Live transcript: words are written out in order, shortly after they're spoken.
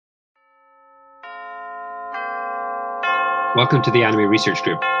Welcome to the Anime Research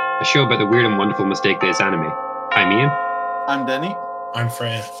Group, a show about the weird and wonderful mistake that is anime. I'm Ian. I'm Denny. I'm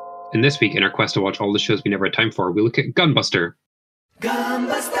Fran. And this week, in our quest to watch all the shows we never had time for, we look at Gunbuster.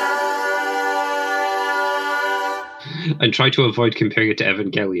 Gunbuster! And try to avoid comparing it to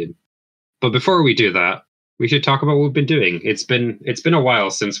Evangelion. But before we do that, we should talk about what we've been doing. It's been a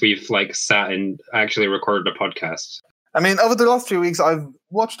while since we've sat and actually recorded a podcast. I mean, over the last few weeks, I've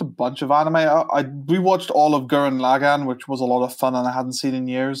watched a bunch of anime. I rewatched all of Gurren Lagann, which was a lot of fun and I hadn't seen in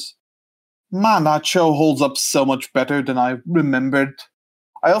years. Man, that show holds up so much better than I remembered.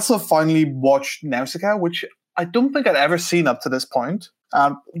 I also finally watched Nausicaa, which I don't think I'd ever seen up to this point.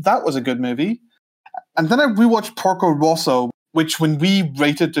 That was a good movie. And then I rewatched Porco Rosso, which when we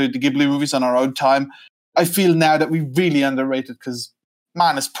rated the Ghibli movies on our own time, I feel now that we really underrated because,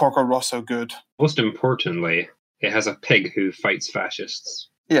 man, is Porco Rosso good. Most importantly, it has a pig who fights fascists.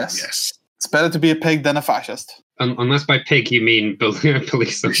 Yes. It's better to be a pig than a fascist. Unless by pig you mean building a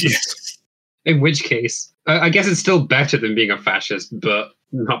police officer. Yes. In which case, I guess it's still better than being a fascist, but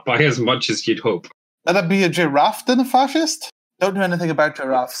not by as much as you'd hope. Better be a giraffe than a fascist? Don't know anything about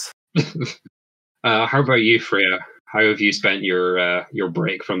giraffes. How about you, Freya? How have you spent your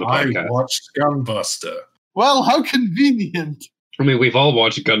break from the podcast? I watched Gunbuster. Well, how convenient. I mean, we've all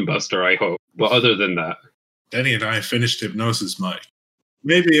watched Gunbuster, I hope. But other than that, Denny and I finished Hypnosis Mike.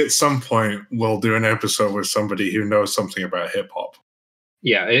 Maybe at some point we'll do an episode with somebody who knows something about hip-hop.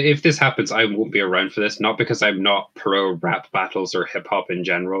 yeah, if this happens, I won't be around for this. Not because I'm not pro rap battles or hip-hop in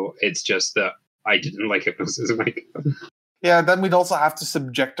general. It's just that I didn't like Hypnosis Mike. Yeah, then we'd also have to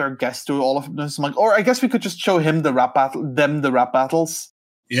subject our guest to all of Hypnosis Mike. Or I guess we could just show him the rap battle, them the rap battles.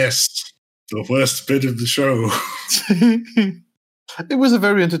 Yes, the worst bit of the show. It was a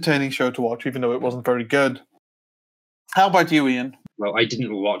very entertaining show to watch, even though it wasn't very good. How about you, Ian? Well, I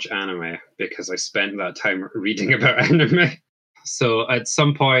didn't watch anime because I spent that time reading about anime. So at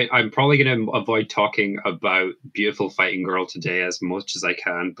some point, I'm probably going to avoid talking about Beautiful Fighting Girl today as much as I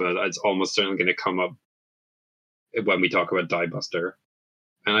can, but it's almost certainly going to come up when we talk about Die Buster.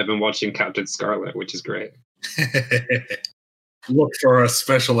 And I've been watching Captain Scarlet, which is great. Look for a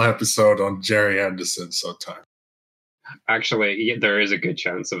special episode on Jerry Anderson sometime. Actually, yeah, there is a good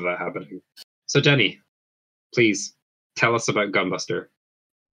chance of that happening. So, Denny, please tell us about Gunbuster.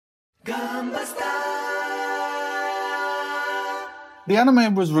 Gunbuster! The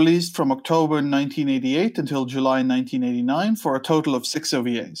anime was released from October 1988 until July 1989 for a total of 6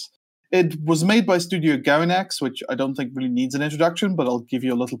 OVAs. It was made by Studio Gainax, which I don't think really needs an introduction, but I'll give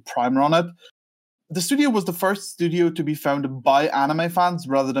you a little primer on it. The studio was the first studio to be founded by anime fans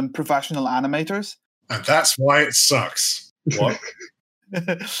rather than professional animators. And that's why it sucks. What?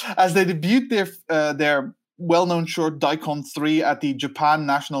 As they debuted their well-known short Daikon 3 at the Japan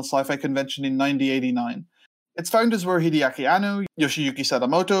National Sci-Fi Convention in 1989. Its founders were Hideaki Anno, Yoshiyuki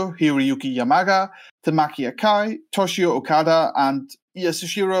Sadamoto, Hiroyuki Yamaga, Tamaki Akai, Toshio Okada, and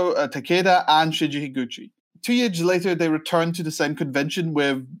Yasushiro Takeda and Shinji Higuchi. 2 years later, they returned to the same convention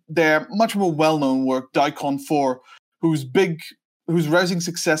with their much more well-known work, Daikon 4, whose rousing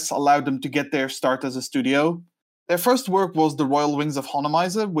success allowed them to get their start as a studio. Their first work was The Royal Wings of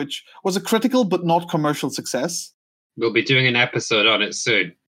Hanamiza, which was a critical but not commercial success. We'll be doing an episode on it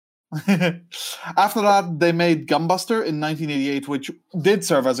soon. After that, they made Gunbuster in 1988, which did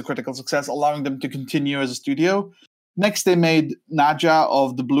serve as a critical success, allowing them to continue as a studio. Next, they made Nadja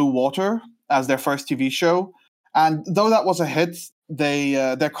of the Blue Water as their first TV show. And though that was a hit,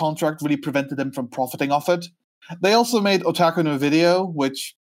 their contract really prevented them from profiting off it. They also made Otaku no Video,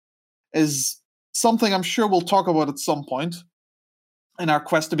 which is something I'm sure we'll talk about at some point in our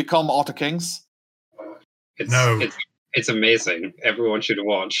quest to become Otakings. It's amazing. Everyone should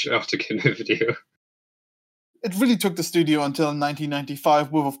watch Otaku no Video. It really took the studio until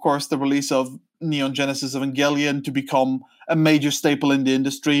 1995 with, of course, the release of Neon Genesis Evangelion to become a major staple in the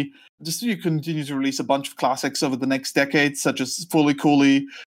industry. The studio continued to release a bunch of classics over the next decade, such as Fully Cooley,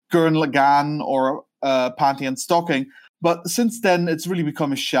 Gurren Lagann, or Panty and Stocking. But since then, it's really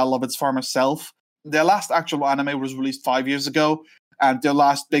become a shell of its former self. Their last actual anime was released 5 years ago, and their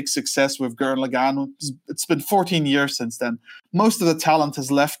last big success with Gurren Lagann, it's been 14 years since then. Most of the talent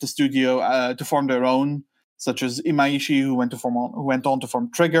has left the studio to form their own, such as Imaishi, who went on to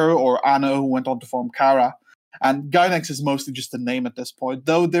form Trigger, or Anno, who went on to form Kara. And Gainax is mostly just a name at this point,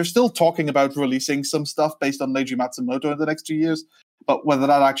 though they're still talking about releasing some stuff based on Leiji Matsumoto in the next 2 years, but whether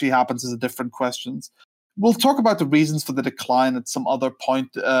that actually happens is a different question. We'll talk about the reasons for the decline at some other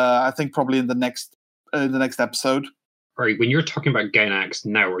point, I think probably in the next episode. All right, when you're talking about Gainax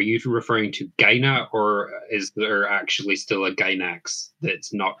now, are you referring to Gaina, or is there actually still a Gainax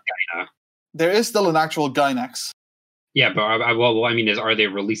that's not Gaina? There is still an actual Gainax. Yeah, but I mean, are they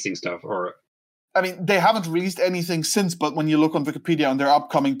releasing stuff or? I mean, they haven't released anything since, but when you look on Wikipedia on their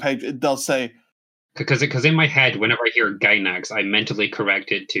upcoming page, it does say. Because in my head, whenever I hear Gainax, I mentally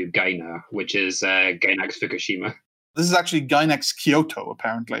correct it to Gaina, which is Gainax Fukushima. This is actually Gainax Kyoto,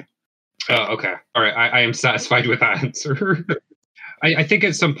 apparently. Oh, okay. All right. I am satisfied with that answer. I think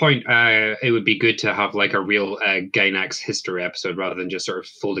at some point it would be good to have like a real Gainax history episode rather than just sort of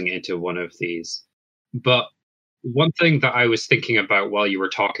folding it into one of these. But one thing that I was thinking about while you were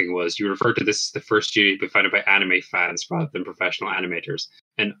talking was you referred to this as the first studio to be founded by anime fans rather than professional animators.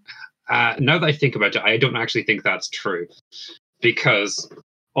 And now that I think about it, I don't actually think that's true. Because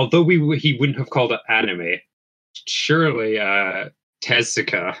although he wouldn't have called it anime, surely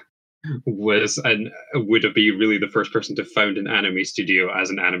Tezuka would be really the first person to found an anime studio as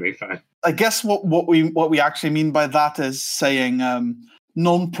an anime fan. I guess what we actually mean by that is saying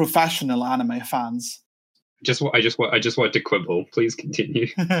non-professional anime fans. I just want to quibble. Please continue.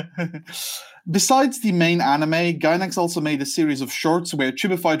 Besides the main anime, Gainax also made a series of shorts where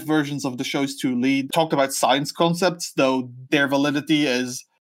chibified versions of the show's two lead talked about science concepts, though their validity is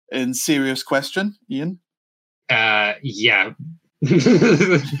in serious question. Ian? Yeah.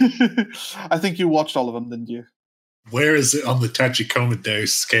 I think you watched all of them, didn't you? Where is it on the Tachikomido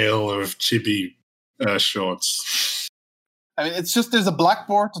scale of chibi shorts? I mean, it's just there's a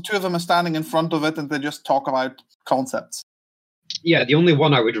blackboard, the two of them are standing in front of it, and they just talk about concepts. Yeah, the only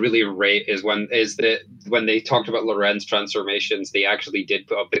one I would really rate is when they talked about Lorentz transformations, they actually did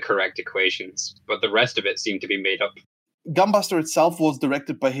put up the correct equations, but the rest of it seemed to be made up. Gunbuster itself was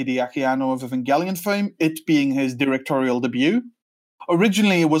directed by Hideaki Anno of Evangelion fame, it being his directorial debut.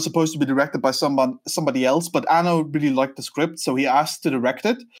 Originally, it was supposed to be directed by somebody else, but Anno really liked the script, so he asked to direct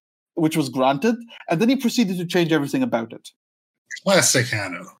it, which was granted, and then he proceeded to change everything about it. Classic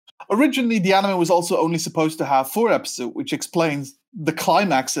Anno. Originally, the anime was also only supposed to have 4 episodes, which explains the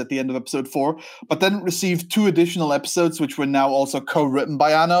climax at the end of episode 4, but then received 2 additional episodes, which were now also co-written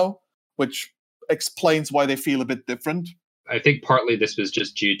by Anno, which explains why they feel a bit different. I think partly this was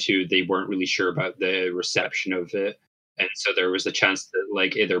just due to they weren't really sure about the reception of it, and so there was a chance that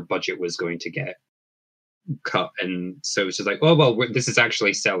like their budget was going to get cut, and so it's just like, oh well, this is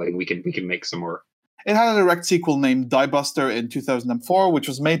actually selling. We can make some more. It had a direct sequel named Diebuster in 2004, which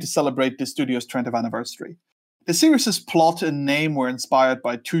was made to celebrate the studio's 20th anniversary. The series' plot and name were inspired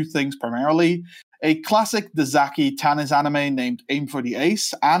by 2 things primarily: a classic Dezaki Tannis anime named Aim for the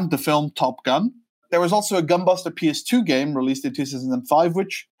Ace, and the film Top Gun. There was also a Gunbuster PS2 game released in 2005,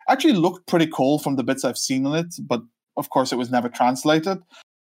 which actually looked pretty cool from the bits I've seen on it, but of course it was never translated.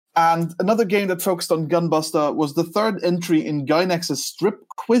 And another game that focused on Gunbuster was the 3rd entry in Gainax's strip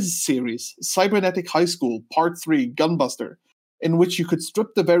quiz series, Cybernetic High School Part 3 Gunbuster, in which you could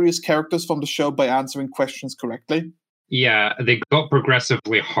strip the various characters from the show by answering questions correctly. Yeah, they got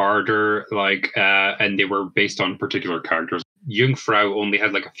progressively harder, and they were based on particular characters. Jungfrau only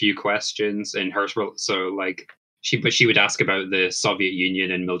had like a few questions in her, so she would ask about the Soviet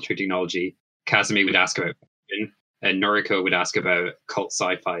Union and military technology. Kazumi would ask about fashion, and Noriko would ask about cult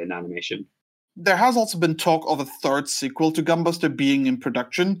sci-fi and animation. There has also been talk of a 3rd sequel to Gunbuster being in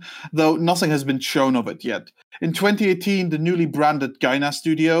production, though nothing has been shown of it yet. In 2018, the newly branded Gaina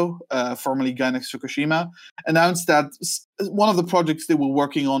Studio, formerly Gainax Fukushima, announced that one of the projects they were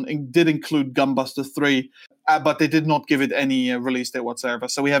working on did include Gunbuster 3, but they did not give it any release date whatsoever,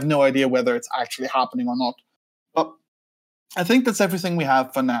 so we have no idea whether it's actually happening or not. But I think that's everything we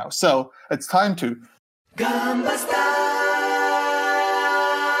have for now, so it's time to... Gambasta!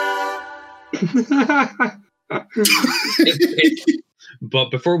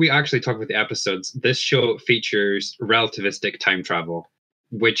 But before we actually talk about the episodes, this show features relativistic time travel,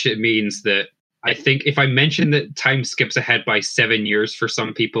 which it means that I think if I mention that time skips ahead by 7 years for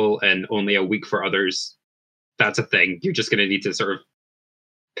some people and only a week for others, that's a thing. You're just going to need to sort of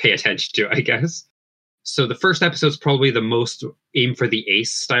pay attention to it, I guess. So the first episode is probably the most Aim for the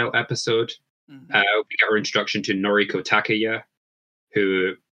Ace style episode. Mm-hmm. We get our introduction to Noriko Takaya,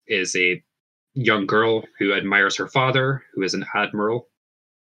 who is a young girl who admires her father, who is an admiral.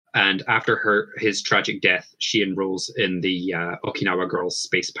 And after his tragic death, she enrolls in the Okinawa Girls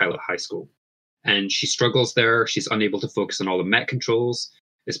Space Pilot High School. And she struggles there. She's unable to focus on all the Met controls,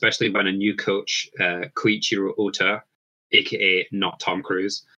 especially when a new coach, Koichiro Ota, aka not Tom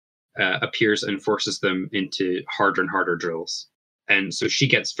Cruise, appears and forces them into harder and harder drills. And so she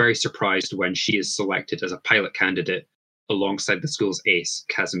gets very surprised when she is selected as a pilot candidate alongside the school's ace,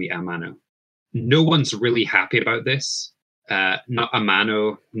 Kazumi Amano. No one's really happy about this. Not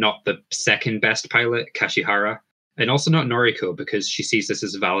Amano, not the second best pilot, Kashihara, and also not Noriko, because she sees this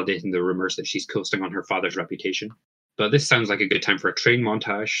as validating the rumors that she's coasting on her father's reputation. But this sounds like a good time for a training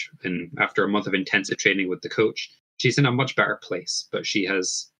montage. And after a month of intensive training with the coach, she's in a much better place. But she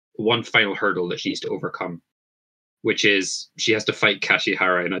has one final hurdle that she needs to overcome, which is she has to fight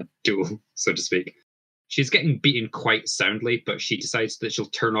Kashihara in a duel, so to speak. She's getting beaten quite soundly, but she decides that she'll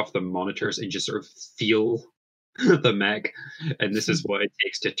turn off the monitors and just sort of feel the mech. And this is what it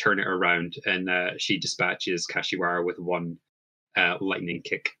takes to turn it around. And she dispatches Kashiwara with one lightning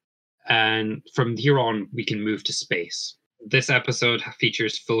kick. And from here on, we can move to space. This episode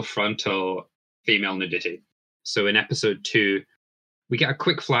features full frontal female nudity. So in episode 2, we get a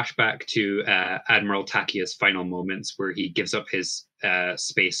quick flashback to Admiral Takiya's final moments, where he gives up his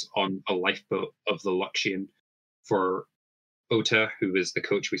space on a lifeboat of the Luxian for Ota, who was the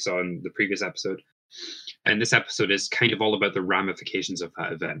coach we saw in the previous episode. And this episode is kind of all about the ramifications of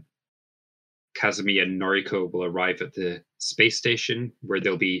that event. Kazumi and Noriko will arrive at the space station, where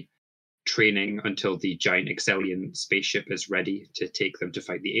they'll be training until the giant Exelian spaceship is ready to take them to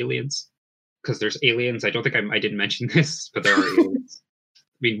fight the aliens. Because there's aliens. I don't think I didn't mention this, but there are aliens.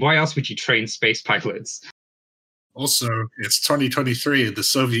 I mean, why else would you train space pilots? Also, it's 2023 and the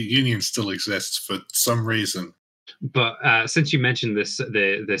Soviet Union still exists for some reason. But since you mentioned this,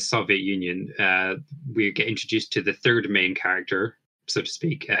 the Soviet Union, we get introduced to the third main character, so to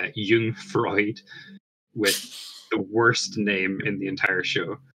speak, Jung Freud, with the worst name in the entire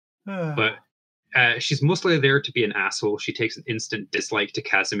show. But she's mostly there to be an asshole. She takes an instant dislike to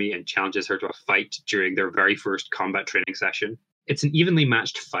Kazumi and challenges her to a fight during their very first combat training session. It's an evenly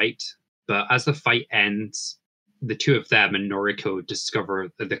matched fight, but as the fight ends, the two of them and Noriko discover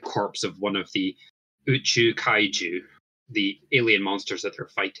the corpse of one of the Uchu Kaiju, the alien monsters that they're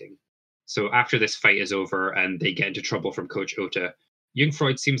fighting. So after this fight is over and they get into trouble from Coach Ota,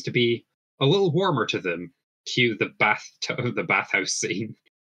 Jungfreud seems to be a little warmer to them. Cue the bathhouse scene.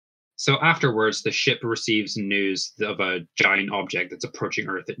 So afterwards, the ship receives news of a giant object that's approaching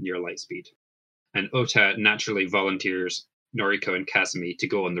Earth at near light speed. And Ota naturally volunteers Noriko and Kazumi to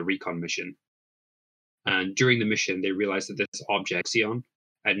go on the recon mission. And during the mission, they realize that this object is Sion,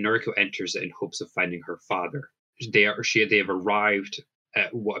 and Noriko enters it in hopes of finding her father. They have arrived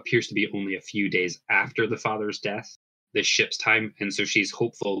at what appears to be only a few days after the father's death, the ship's time, and so she's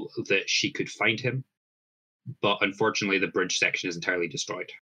hopeful that she could find him. But unfortunately, the bridge section is entirely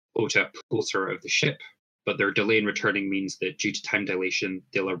destroyed. Ota pulls her out of the ship, but their delay in returning means that due to time dilation,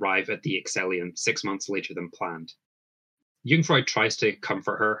 they'll arrive at the Exelion 6 months later than planned. Jungfreud tries to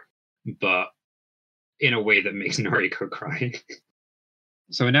comfort her, but in a way that makes Noriko cry.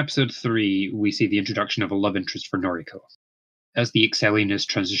 So in episode 3, we see the introduction of a love interest for Noriko. As the Exelion is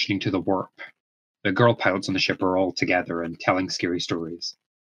transitioning to the warp, the girl pilots on the ship are all together and telling scary stories.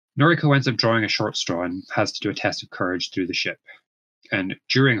 Noriko ends up drawing a short straw and has to do a test of courage through the ship. And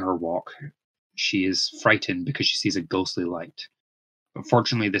during her walk, she is frightened because she sees a ghostly light. But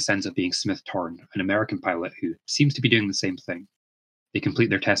fortunately, this ends up being Smith Torn, an American pilot who seems to be doing the same thing. They complete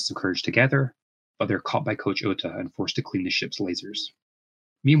their tests of courage together, but they're caught by Coach Ota and forced to clean the ship's lasers.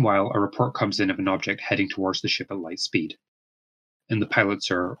 Meanwhile, a report comes in of an object heading towards the ship at light speed, and the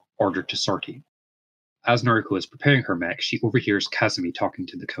pilots are ordered to sortie. As Noriko is preparing her mech, she overhears Kazumi talking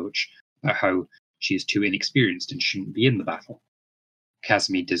to the coach about how she is too inexperienced and shouldn't be in the battle.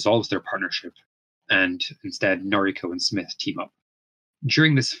 Kazumi dissolves their partnership, and instead Noriko and Smith team up.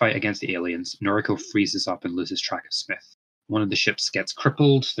 During this fight against the aliens, Noriko freezes up and loses track of Smith. One of the ships gets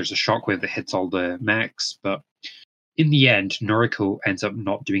crippled, there's a shockwave that hits all the mechs, but in the end, Noriko ends up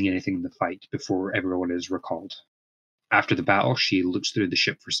not doing anything in the fight before everyone is recalled. After the battle, she looks through the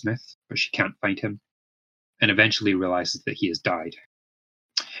ship for Smith, but she can't find him, and eventually realizes that he has died.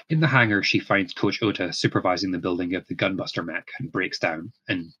 In the hangar, she finds Coach Ota supervising the building of the Gunbuster mech and breaks down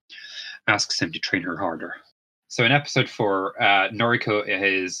and asks him to train her harder. So in episode 4, Noriko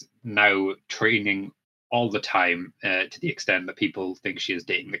is now training all the time to the extent that people think she is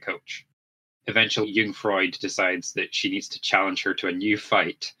dating the coach. Eventually, Jungfreud decides that she needs to challenge her to a new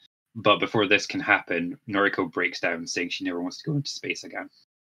fight, but before this can happen, Noriko breaks down, saying she never wants to go into space again.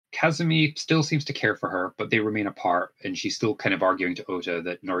 Kazumi still seems to care for her, but they remain apart, and she's still kind of arguing to Ota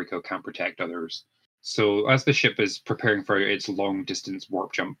that Noriko can't protect others. So as the ship is preparing for its long-distance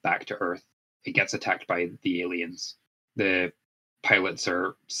warp jump back to Earth, it gets attacked by the aliens. The pilots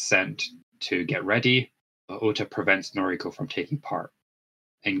are sent to get ready, but Ota prevents Noriko from taking part,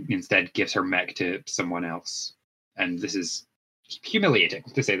 and instead gives her mech to someone else. And this is humiliating,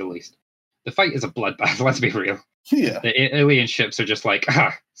 to say the least. The fight is a bloodbath, let's be real. Yeah. The alien ships are just like,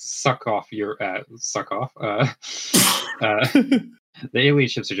 suck off. The alien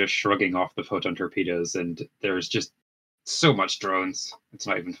ships are just shrugging off the photon torpedoes, and there's just so much drones. It's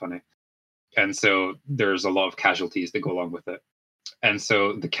not even funny. And so there's a lot of casualties that go along with it. And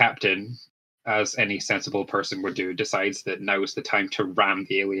so the captain, as any sensible person would do, decides that now is the time to ram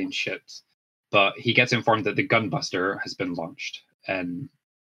the alien ships. But he gets informed that the gunbuster has been launched. And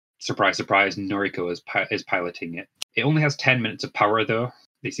surprise, surprise, Noriko is piloting it. It only has 10 minutes of power, though.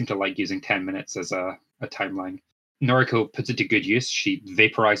 They seem to like using 10 minutes as a timeline. Noriko puts it to good use. She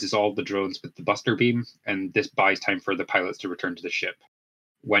vaporizes all the drones with the buster beam, and this buys time for the pilots to return to the ship.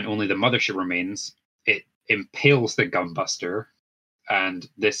 When only the mothership remains, it impales the gunbuster, and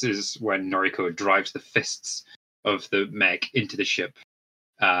this is when Noriko drives the fists of the mech into the ship,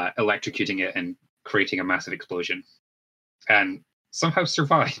 electrocuting it and creating a massive explosion, and somehow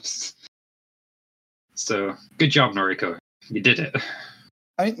survives. So, good job, Noriko. You did it.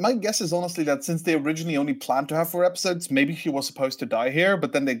 I mean, my guess is honestly that since they originally only planned to have 4 episodes, maybe she was supposed to die here,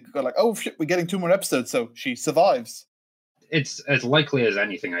 but then they go like, oh shit, we're getting 2 more episodes, so she survives. It's as likely as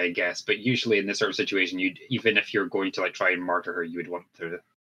anything, I guess, but usually in this sort of situation, even if you're going to like try and martyr her, you would want to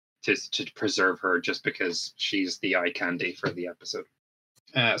preserve her just because she's the eye candy for the episode.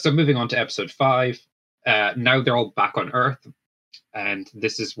 So moving on to episode 5, now they're all back on Earth, and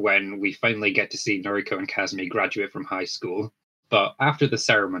this is when we finally get to see Noriko and Kazumi graduate from high school. But after the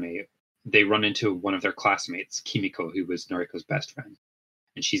ceremony, they run into one of their classmates, Kimiko, who was Noriko's best friend.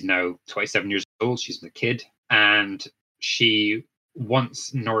 And she's now 27 years old. She's a kid. And she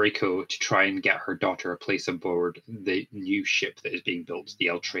wants Noriko to try and get her daughter a place aboard the new ship that is being built, the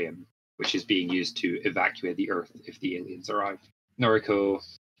Eltrium, which is being used to evacuate the Earth if the aliens arrive. Noriko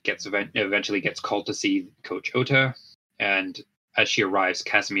eventually gets called to see Coach Ota. And as she arrives,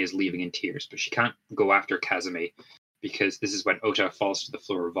 Kazumi is leaving in tears. But she can't go after Kazumi, because this is when Ota falls to the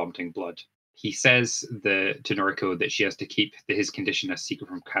floor vomiting blood. He says to Noriko that she has to keep his condition a secret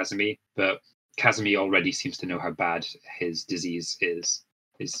from Kazumi, but Kazumi already seems to know how bad his disease is.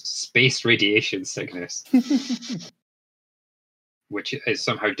 His space radiation sickness, which is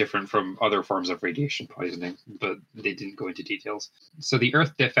somehow different from other forms of radiation poisoning, but they didn't go into details. So the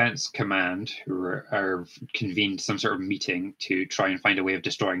Earth Defense Command are convened some sort of meeting to try and find a way of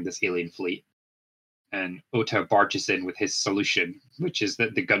destroying this alien fleet. And Ota barges in with his solution, which is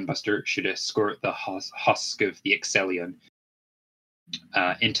that the gunbuster should escort the husk of the Excellion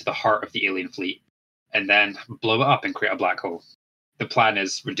into the heart of the alien fleet, and then blow it up and create a black hole. The plan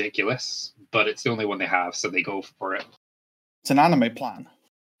is ridiculous, but it's the only one they have, so they go for it. It's an anime plan.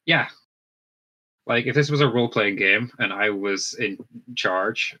 Yeah. Like, if this was a role-playing game and I was in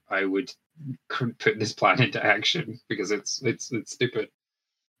charge, I would put this plan into action, because it's stupid.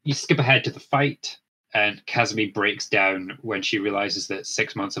 You skip ahead to the fight, and Kazumi breaks down when she realizes that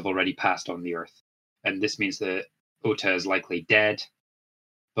 6 months have already passed on the Earth. And this means that Ota is likely dead.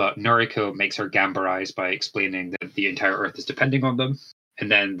 But Noriko makes her gambarize by explaining that the entire Earth is depending on them. And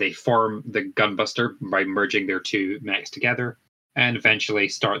then they form the gunbuster by merging their 2 mechs together, and eventually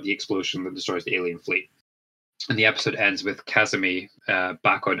start the explosion that destroys the alien fleet. And the episode ends with Kazumi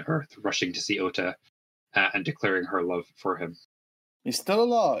back on Earth, rushing to see Ota and declaring her love for him. He's still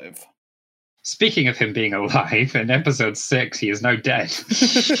alive. Speaking of him being alive, in episode 6, he is now dead.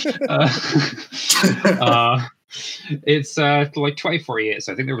 It's like 2048,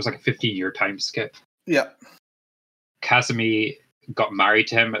 so I think there was like a 15-year time skip. Yeah. Kazumi got married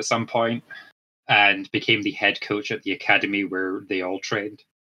to him at some point and became the head coach at the academy where they all trained.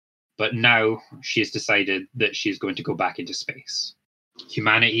 But now she has decided that she's going to go back into space.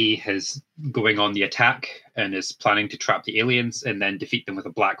 Humanity is going on the attack and is planning to trap the aliens and then defeat them with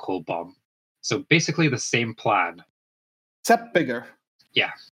a black hole bomb. So basically the same plan. Except bigger.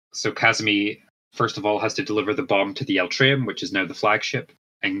 Yeah. So Kazumi, first of all, has to deliver the bomb to the Eltrium, which is now the flagship,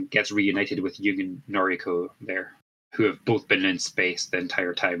 and gets reunited with Yug and Noriko there, who have both been in space the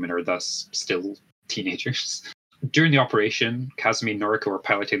entire time and are thus still teenagers. During the operation, Kazumi and Noriko are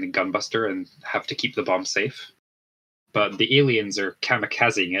piloting the gunbuster and have to keep the bomb safe. But the aliens are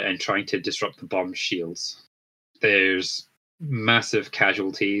kamikazing it and trying to disrupt the bomb's shields. There's massive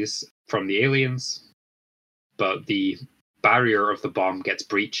casualties from the aliens, but the barrier of the bomb gets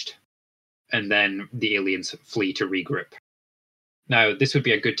breached, and then the aliens flee to regroup. Now, this would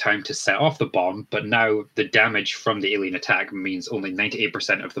be a good time to set off the bomb, but now the damage from the alien attack means only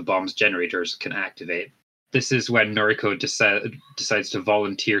 98% of the bomb's generators can activate. This is when Noriko decides to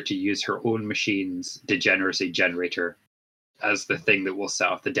volunteer to use her own machine's degeneracy generator as the thing that will set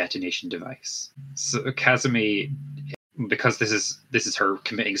off the detonation device. So Kazumi, because this is her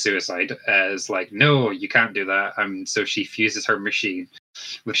committing suicide, is like, no, you can't do that. So she fuses her machine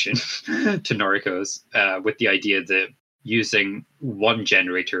to Noriko's with the idea that using one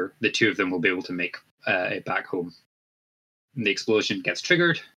generator, the 2 of them will be able to make it back home. And the explosion gets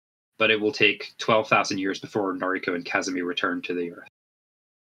triggered, but it will take 12,000 years before Noriko and Kazumi return to the Earth.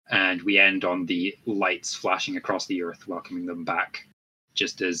 And we end on the lights flashing across the Earth, welcoming them back,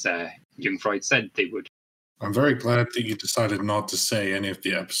 just as Jungfreud said they would. I'm very glad that you decided not to say any of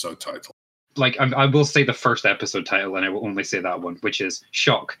the episode title. Like, I will say the first episode title, and I will only say that one, which is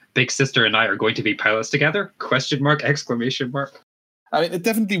Shock. Big Sister and I are going to be pilots together? ? Exclamation mark. I mean, it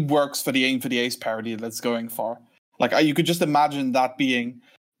definitely works for the Aim for the Ace parody that's going for. Like, you could just imagine that being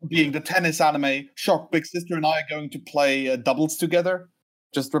the tennis anime. Shock, Big Sister and I are going to play doubles together.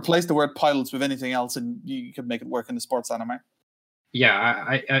 Just replace the word pilots with anything else, and you could make it work in the sports anime. Yeah,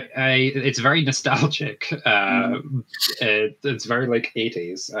 I it's very nostalgic. It's very like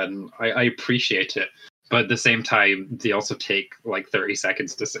 80s, and I appreciate it. But at the same time, they also take like 30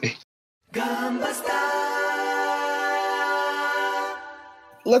 seconds to say.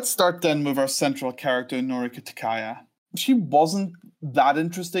 Let's start then with our central character, Noriko Takaya. She wasn't that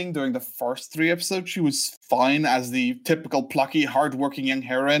interesting during the first 3 episodes. She was fine as the typical plucky, hardworking young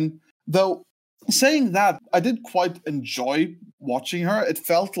heroine. Though, saying that, I did quite enjoy watching her. It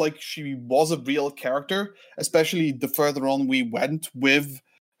felt like she was a real character, especially the further on we went with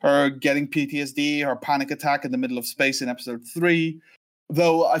her getting PTSD, her panic attack in the middle of space in episode 3.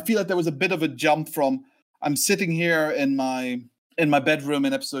 Though I feel like there was a bit of a jump from, I'm sitting here in my bedroom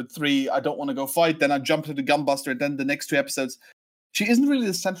in episode 3, I don't want to go fight, then I jump to the gunbuster, and then the next 2 episodes, she isn't really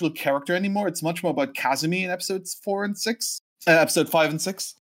the central character anymore. It's much more about Kazumi in episodes 4 and 6. Episode 5 and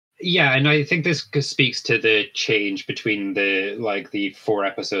 6. Yeah, and I think this speaks to the change between the 4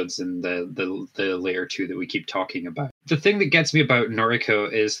 episodes and the later 2 that we keep talking about. The thing that gets me about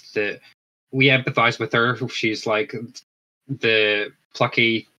Noriko is that we empathize with her. She's like the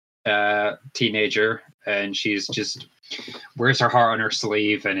plucky teenager, and she's just wears her heart on her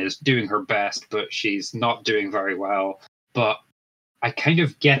sleeve and is doing her best, but she's not doing very well. But I kind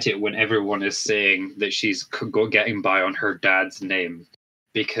of get it when everyone is saying that she's getting by on her dad's name.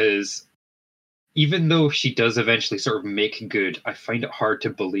 Because even though she does eventually sort of make good, I find it hard to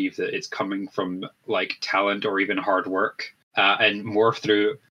believe that it's coming from like talent or even hard work, and more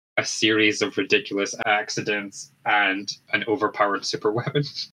through a series of ridiculous accidents and an overpowered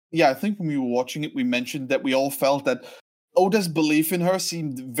superweapon. Yeah, I think when we were watching it, we mentioned that we all felt that Oda's belief in her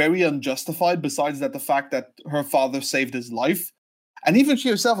seemed very unjustified, besides that the fact that her father saved his life. And even she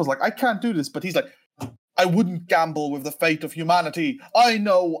herself was like, I can't do this, but he's like, I wouldn't gamble with the fate of humanity. I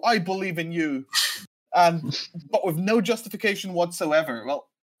know, I believe in you. But with no justification whatsoever. Well,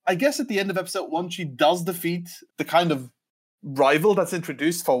 I guess at the end of episode 1, she does defeat the kind of rival that's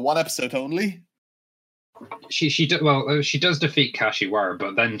introduced for 1 episode only. She does defeat Kashiwara,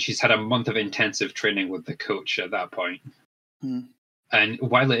 but then she's had a month of intensive training with the coach at that point. And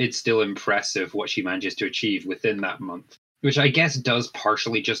while it's still impressive what she manages to achieve within that month, which I guess does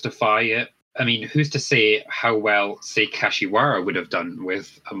partially justify it. I mean, who's to say how well, say, Kashiwara would have done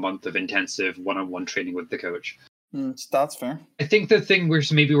with a month of intensive one-on-one training with the coach? That's fair. I think the thing we're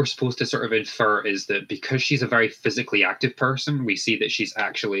supposed to sort of infer is that because she's a very physically active person, we see that she's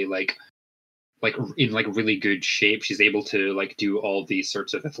actually like in like really good shape. She's able to like do all these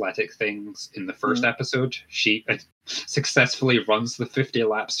sorts of athletic things in the first episode. She successfully runs the 50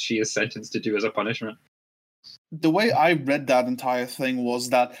 laps she is sentenced to do as a punishment. The way I read that entire thing was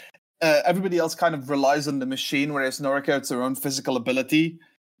that everybody else kind of relies on the machine, whereas Noriko has her own physical ability.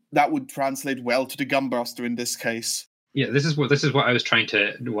 That would translate well to the Gunbuster in this case. Yeah, this is what I was trying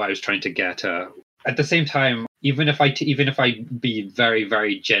to get. At the same time, even if I be very,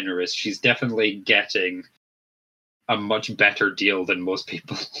 very generous, she's definitely getting a much better deal than most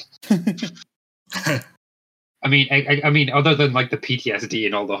people. I mean, other than like the PTSD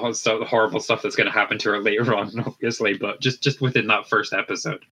and all the horrible stuff that's going to happen to her later on, obviously, but just within that first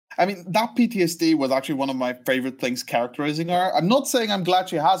episode. I mean, that PTSD was actually one of my favorite things characterizing her. I'm not saying I'm glad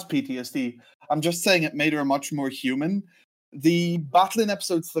she has PTSD. I'm just saying it made her much more human. The battle in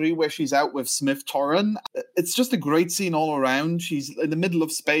episode 3 where she's out with Smith Torran, it's just a great scene all around. She's in the middle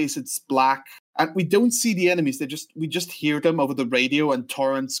of space, it's black, and we don't see the enemies. We just hear them over the radio, and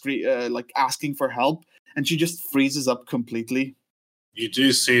Torran like asking for help, and she just freezes up completely. You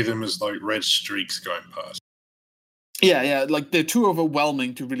do see them as like red streaks going past. Yeah, like they're too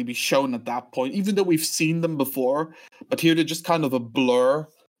overwhelming to really be shown at that point, even though we've seen them before. But here they're just kind of a blur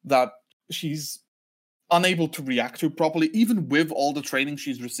that she's unable to react to properly, even with all the training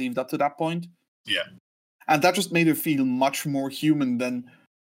she's received up to that point. Yeah. And that just made her feel much more human than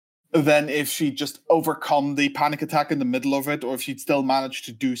if she'd just overcome the panic attack in the middle of it, or if she'd still managed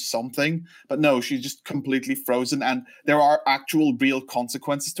to do something. But no, she's just completely frozen, and there are actual real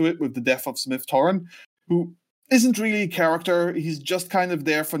consequences to it with the death of Smith Torran, who isn't really a character. He's just kind of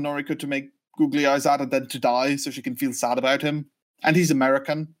there for Noriko to make googly eyes at and then to die so she can feel sad about him. And he's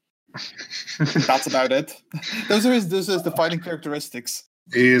American. That's about it. Those are his defining characteristics.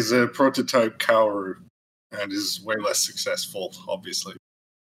 He is a prototype Kaoru and is way less successful, obviously.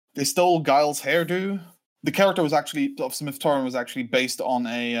 They stole Giles' hairdo. The character of Smith Torrance was actually based on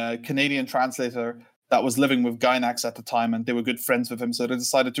a Canadian translator that was living with Gainax at the time, and they were good friends with him, so they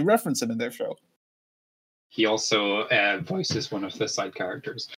decided to reference him in their show. He also voices one of the side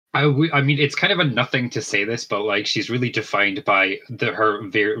characters. I mean, it's kind of a nothing to say this, but like she's really defined by her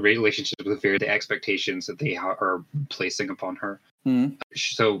relationship with the expectations that they are placing upon her. Mm.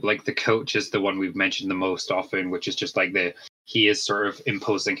 So, like, the coach is the one we've mentioned the most often, which is just like he is sort of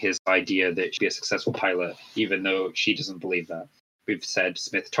imposing his idea that she'd be a successful pilot, even though she doesn't believe that. We've said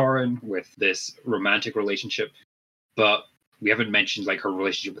Smith Torrance with this romantic relationship, but we haven't mentioned like her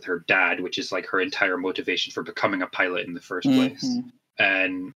relationship with her dad, which is like her entire motivation for becoming a pilot in the first place,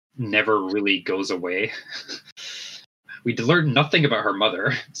 and never really goes away. We learned nothing about her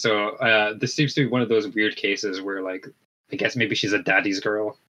mother, so this seems to be one of those weird cases where, like, I guess maybe she's a daddy's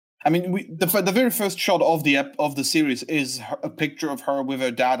girl. I mean, the very first shot of the series is a picture of her with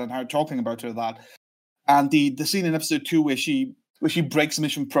her dad and her talking about her dad, and the scene in episode 2 where she breaks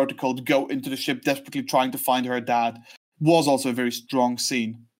mission protocol to go into the ship, desperately trying to find her dad, was also a very strong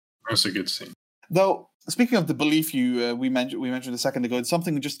scene. That's a good scene. Though, speaking of the belief we mentioned a second ago, it's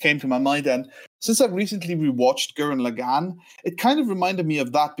something that just came to my mind. And since I've recently rewatched Gurren Lagann, it kind of reminded me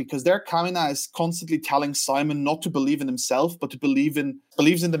of that, because there Kamina is constantly telling Simon not to believe in himself, but to believes in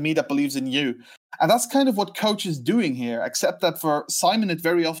the me that believes in you. And that's kind of what Coach is doing here, except that for Simon it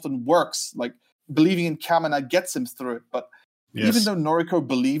very often works. Like, believing in Kamina gets him through it, but even though Noriko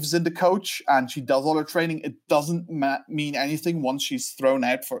believes in the coach and she does all her training, it doesn't mean anything once she's thrown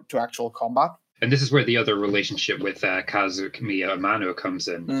out to actual combat. And this is where the other relationship with Kazumi Amano comes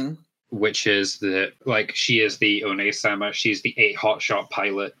in, which is that, like, she is the One-sama, she's the 8 hotshot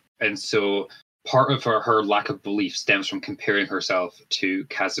pilot, and so part of her lack of belief stems from comparing herself to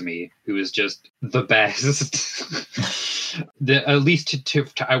Kazumi, who is just the best. At least to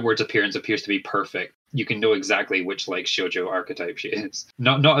outwards appearance, appears to be perfect. You can know exactly which, like, shoujo archetype she is.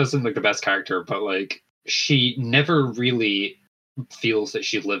 Not as in, like, the best character, but, like, she never really feels that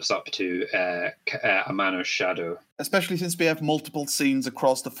she lives up to Amano's shadow. Especially since we have multiple scenes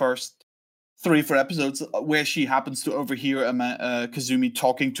across the first 3-4 episodes where she happens to overhear Kazumi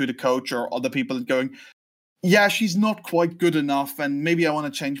talking to the coach or other people and going, yeah, she's not quite good enough, and maybe I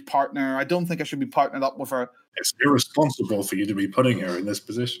want to change partner. I don't think I should be partnered up with her. It's irresponsible for you to be putting her in this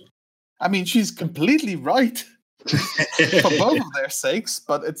position. I mean, she's completely right for both of their sakes,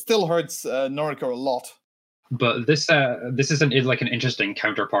 but it still hurts Noriko a lot. But this isn't like an interesting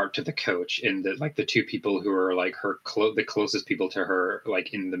counterpart to the coach, in that, like, the two people who are like her the closest people to her,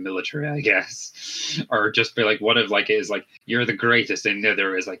 like, in the military, I guess, are just be like, one of, like, is like, you're the greatest, and the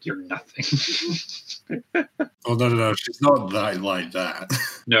other is like, you're nothing. Oh no, she's not that like that.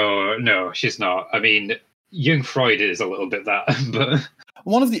 No, she's not. I mean, Jung Freud is a little bit that, but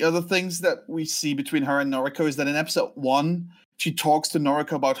one of the other things that we see between her and Noriko is that in episode 1, she talks to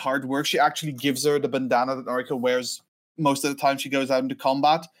Noriko about hard work. She actually gives her the bandana that Noriko wears most of the time she goes out into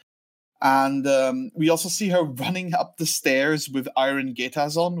combat. And we also see her running up the stairs with iron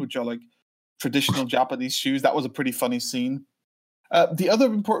getas on, which are like traditional Japanese shoes. That was a pretty funny scene. The other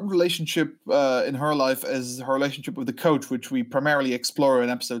important relationship in her life is her relationship with the coach, which we primarily explore in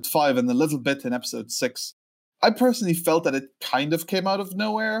episode 5 and a little bit in episode 6. I personally felt that it kind of came out of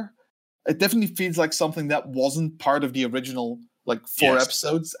nowhere. It definitely feels like something that wasn't part of the original, like, 4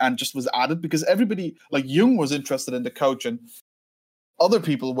 episodes and just was added, because everybody, like, Jung was interested in the coach and other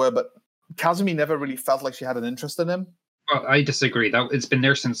people were, but Kazumi never really felt like she had an interest in him. Well, I disagree. It's been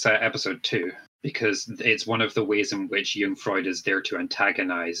there since episode 2, because it's one of the ways in which Jung Freud is there to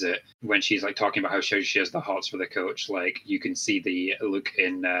antagonize it. When she's, like, talking about how she has the hots for the coach, like, you can see the look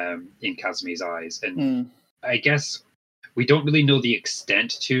in Kazumi's eyes. And I guess we don't really know the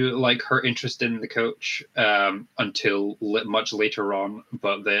extent to, like, her interest in the coach until much later on,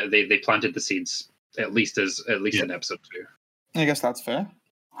 but they planted the seeds at least in episode 2. I guess that's fair.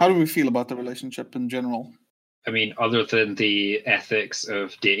 How do we feel about the relationship in general? I mean, other than the ethics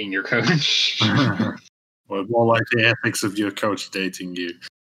of dating your coach. Well, more like the ethics of your coach dating you.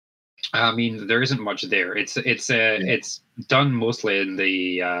 I mean, there isn't much there. It's done mostly in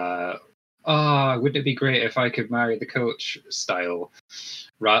the wouldn't it be great if I could marry the coach style,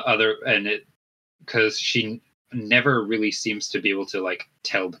 because she never really seems to be able to, like,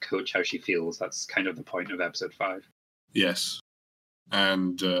 tell the coach how she feels. That's kind of the point of episode 5. Yes,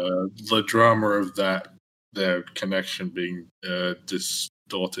 and the drama of that their connection being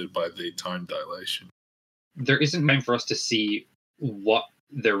distorted by the time dilation. There isn't time for us to see what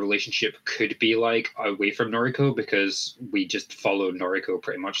their relationship could be like away from Noriko, because we just follow Noriko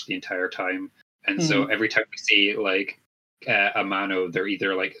pretty much the entire time. And so every time we see like Amano, they're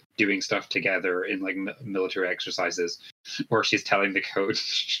either like doing stuff together in like military exercises, or she's telling the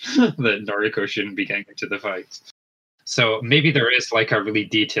coach that Noriko shouldn't be getting into the fights. So maybe there is like a really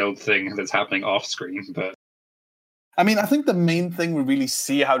detailed thing that's happening off screen, but I mean, I think the main thing we really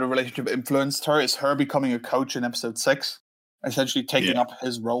see how the relationship influenced her is her becoming a coach in episode 6, essentially taking up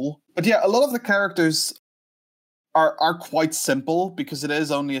his role. But yeah, a lot of the characters are quite simple because it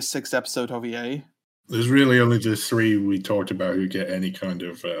is only a 6-episode OVA. There's really only the 3 we talked about who get any kind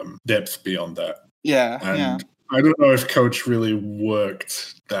of depth beyond that. Yeah, and I don't know if Coach really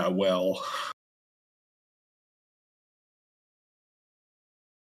worked that well.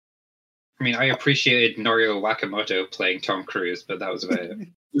 I mean, I appreciated Norio Wakamoto playing Tom Cruise, but that was about it.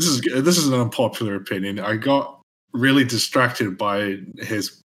 This is an unpopular opinion. I got really distracted by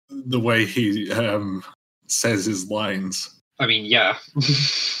the way he says his lines. I mean, yeah.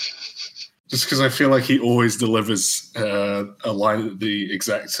 Just because I feel like he always delivers a line the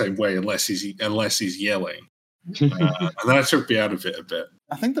exact same way, unless he's yelling, and that took me out of it a bit.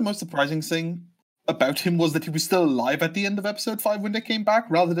 I think the most surprising thing about him was that he was still alive at the end of episode 5 when they came back,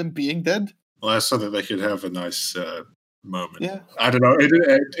 rather than being dead. Well, that's so that they could have a nice moment. Yeah, I don't know.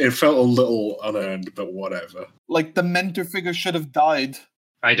 It felt a little unearned, but whatever. Like the mentor figure should have died.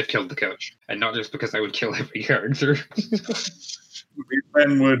 I'd have killed the coach, and not just because I would kill every character.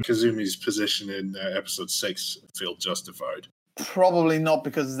 When would Kazumi's position in episode 6 feel justified? Probably not,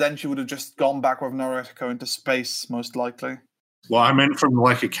 because then she would have just gone back with Noriko into space, most likely. Well, I meant from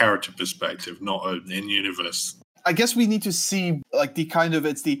like a character perspective, not an in-universe. I guess we need to see like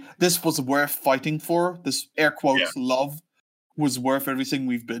this was worth fighting for. This air quotes love was worth everything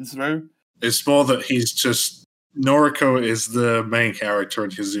we've been through. It's more that Noriko is the main character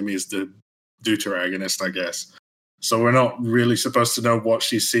and Kazumi is the deuteragonist, I guess. So we're not really supposed to know what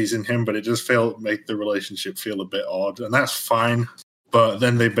she sees in him, but it just make the relationship feel a bit odd, and that's fine. But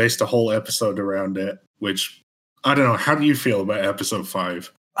then they based a whole episode around it, which I don't know. How do you feel about episode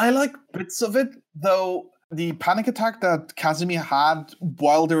 5? I like bits of it, though. The panic attack that Kazumi had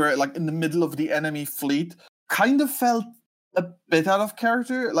while they were like in the middle of the enemy fleet kind of felt a bit out of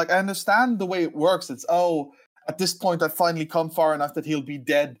character. Like, I understand the way it works. It's, at this point I've finally come far enough that he'll be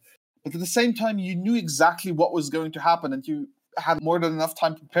dead. But at the same time, you knew exactly what was going to happen, and you had more than enough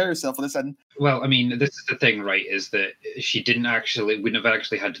time to prepare yourself for this. And well, I mean, this is the thing, right? Is that she wouldn't have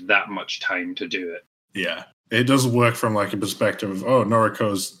actually had that much time to do it. Yeah, it does work from like a perspective of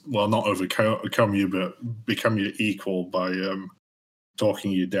Noriko's not overcome you, but become your equal by talking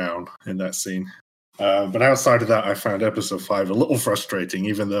you down in that scene. But outside of that, I found episode 5 a little frustrating,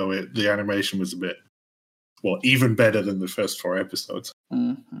 even though the animation was a bit even better than the first 4 episodes.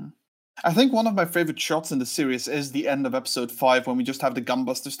 Mm-hmm. I think one of my favorite shots in the series is the end of episode 5 when we just have the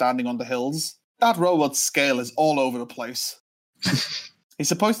Gunbuster standing on the hills. That robot's scale is all over the place. He's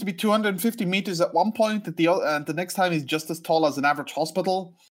supposed to be 250 meters at one point, and the next time he's just as tall as an average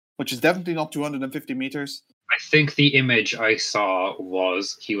hospital, which is definitely not 250 meters. I think the image I saw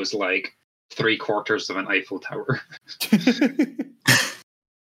was he was like 3/4 of an Eiffel Tower.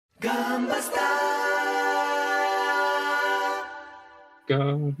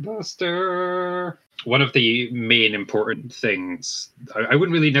 Gunbuster. One of the main important things, I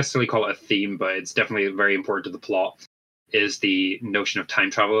wouldn't really necessarily call it a theme, but it's definitely very important to the plot, is the notion of time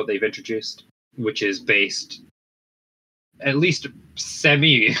travel that they've introduced, which is based, at least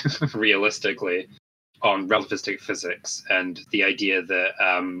semi-realistically, on relativistic physics and the idea that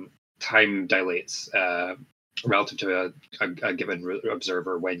time dilates relative to a given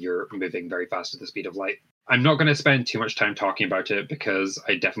observer when you're moving very fast at the speed of light. I'm not going to spend too much time talking about it because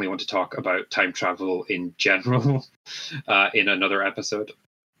I definitely want to talk about time travel in general in another episode.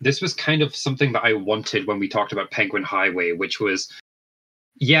 This was kind of something that I wanted when we talked about Penguin Highway, which was,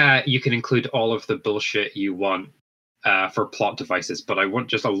 you can include all of the bullshit you want for plot devices, but I want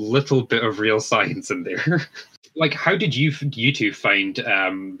just a little bit of real science in there. Like, how did you two find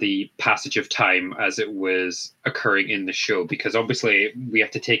the passage of time as it was occurring in the show? Because obviously we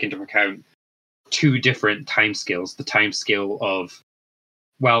have to take into account 2 different timescales. The timescale of,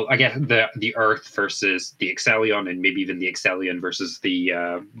 I guess the Earth versus the Excellion, and maybe even the Excellion versus the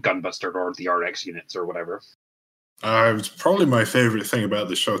Gunbuster or the RX units or whatever. It's probably my favorite thing about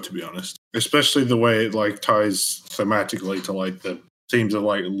the show, to be honest. Especially the way it like ties thematically to like the themes of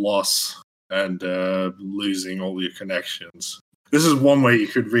like loss and losing all your connections. This is one way you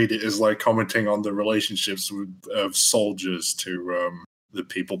could read it, is like commenting on the relationships of soldiers to the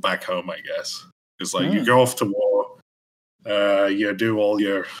people back home, I guess. It's like you go off to war, you do all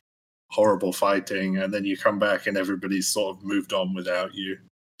your horrible fighting, and then you come back and everybody's sort of moved on without you,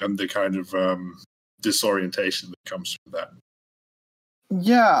 and the kind of disorientation that comes from that.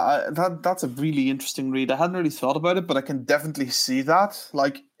 Yeah, that's a really interesting read. I hadn't really thought about it, but I can definitely see that.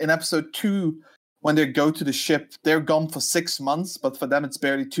 Like in episode 2, when they go to the ship, they're gone for 6 months, but for them it's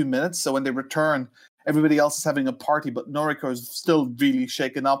barely 2 minutes. So when they return, everybody else is having a party, but Noriko is still really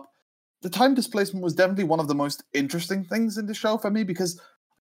shaken up. The time displacement was definitely one of the most interesting things in the show for me, because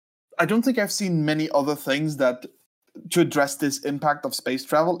I don't think I've seen many other things that to address this impact of space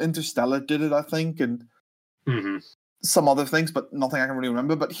travel. Interstellar did it, I think, and some other things, but nothing I can really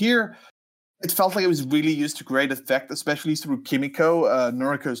remember. But here, it felt like it was really used to great effect, especially through Kimiko,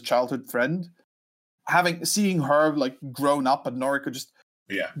 Noriko's childhood friend. Seeing her like grown up, and Noriko just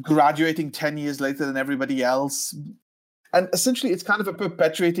graduating 10 years later than everybody else. And essentially, it's kind of a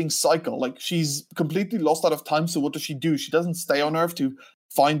perpetuating cycle. Like, she's completely lost out of time, so what does she do? She doesn't stay on Earth to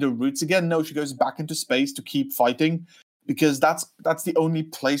find her roots again. No, she goes back into space to keep fighting, because that's the only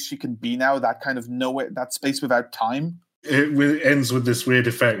place she can be now, that kind of nowhere, that space without time. It ends with this weird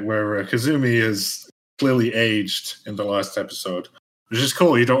effect where Kazumi is clearly aged in the last episode, which is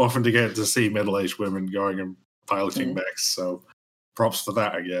cool. You don't often get to see middle-aged women going and piloting mechs, so props for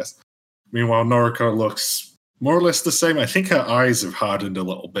that, I guess. Meanwhile, Noriko looks more or less the same. I think her eyes have hardened a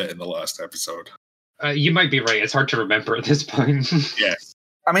little bit in the last episode. You might be right. It's hard to remember at this point. Yes.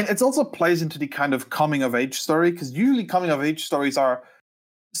 I mean, it also plays into the kind of coming-of-age story, because usually coming-of-age stories are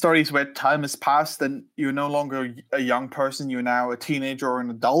stories where time has passed and you're no longer a young person, you're now a teenager or an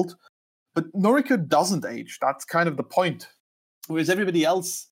adult. But Noriko doesn't age. That's kind of the point. Whereas everybody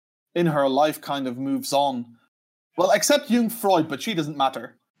else in her life kind of moves on. Well, except Jung Freud, but she doesn't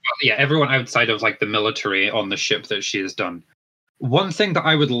matter. Yeah, everyone outside of like the military on the ship that she has done. One thing that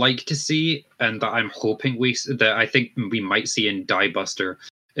I would like to see, and that I'm hoping that I think we might see in Die Buster,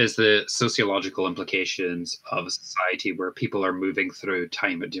 is the sociological implications of a society where people are moving through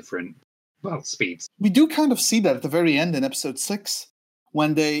time at different, speeds. We do kind of see that at the very end in episode 6,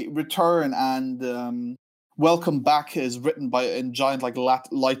 when they return and Welcome Back is written in giant like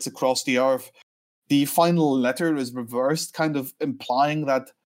lights across the earth. The final letter is reversed, kind of implying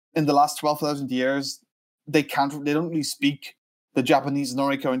that in the last 12,000 years, they don't really speak the Japanese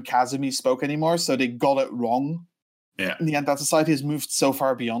Noriko and Kazumi spoke anymore, so they got it wrong. Yeah. In the end, that society has moved so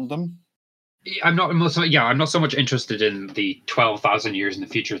far beyond them. I'm not so much interested in the 12,000 years in the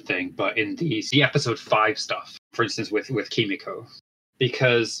future thing, but in the episode 5 stuff, for instance, with Kimiko.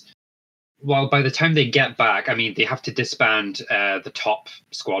 Because, well, by the time they get back, I mean, they have to disband the top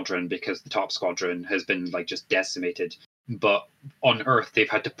squadron, because the top squadron has been like just decimated. But on Earth, they've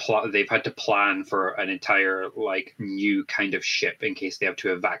had to plan for an entire like new kind of ship in case they have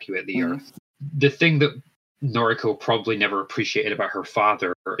to evacuate the Earth. The thing that Noriko probably never appreciated about her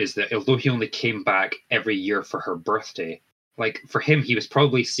father is that although he only came back every year for her birthday, like for him, he was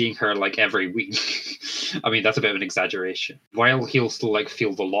probably seeing her like every week. I mean, that's a bit of an exaggeration. While he'll still like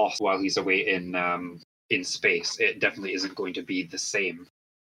feel the loss while he's away in space, it definitely isn't going to be the same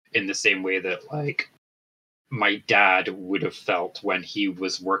in the same way that like my dad would have felt when he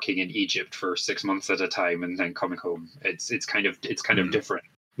was working in Egypt for 6 months at a time and then coming home. It's kind of different.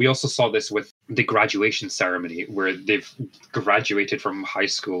 We also saw this with the graduation ceremony, where they've graduated from high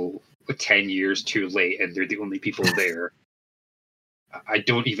school 10 years too late and they're the only people there. I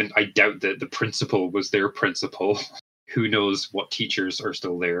doubt that the principal was their principal. Who knows what teachers are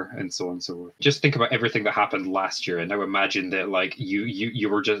still there, and so on and so forth. Just think about everything that happened last year, and now imagine that like you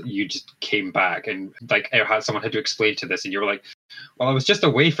just came back, and like someone had to explain to this, and you were like, "Well, I was just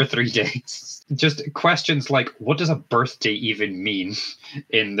away for 3 days." Just questions like, what does a birthday even mean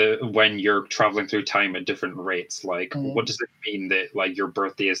when you're traveling through time at different rates? Like, what does it mean that like your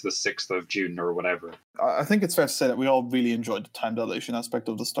birthday is the 6th of June or whatever? I think it's fair to say that we all really enjoyed the time dilation aspect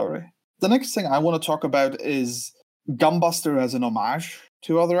of the story. The next thing I want to talk about is Gunbuster as an homage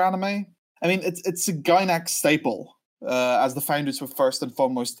to other anime. I mean, it's a Gainax staple, as the founders were first and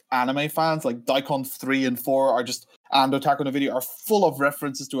foremost anime fans. Like Daikon 3 and 4 are just, and Otaku no Video are full of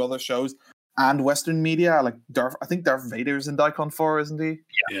references to other shows and Western media. Like I think Darth Vader's in Daikon 4, isn't he?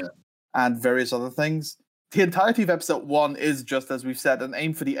 Yeah. And various other things. The entirety of episode 1 is just, as we've said, an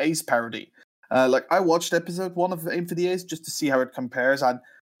Aim for the Ace parody. Like I watched episode 1 of Aim for the Ace just to see how it compares, and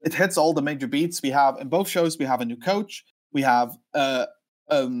it hits all the major beats. We have, in both shows, we have a new coach. We have a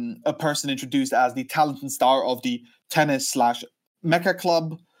person introduced as the talent and star of the tennis/mecha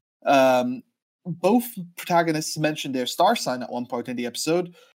club. both protagonists mention their star sign at one point in the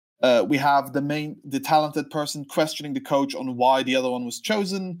episode. We have the talented person questioning the coach on why the other one was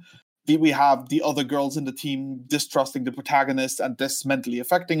chosen. We have the other girls in the team distrusting the protagonist and this mentally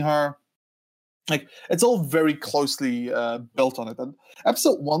affecting her. Like, it's all very closely built on it. And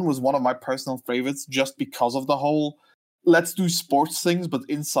episode 1 was one of my personal favorites just because of the whole let's do sports things, but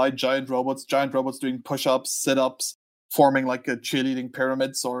inside giant robots doing push-ups, sit-ups, forming like a cheerleading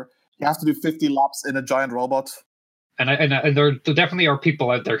pyramids, or you have to do 50 laps in a giant robot. And there definitely are people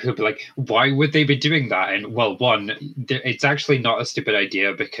out there who'll be like, why would they be doing that? And well, one, it's actually not a stupid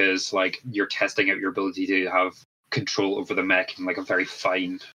idea because like you're testing out your ability to have control over the mech in like a very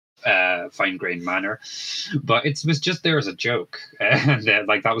fine-grained manner. But it was just there as a joke, and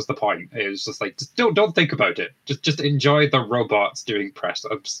like that was the point. It was just like, just don't think about it. Just enjoy the robots doing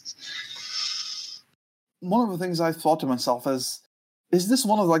press-ups. One of the things I thought to myself is this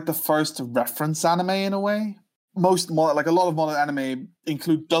one of like the first reference anime in a way? A lot of modern anime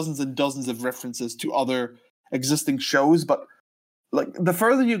include dozens and dozens of references to other existing shows, but like the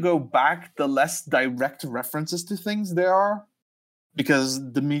further you go back, the less direct references to things there are, because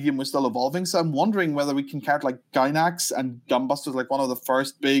the medium was still evolving. So I'm wondering whether we can count like Gainax and Gunbusters like one of the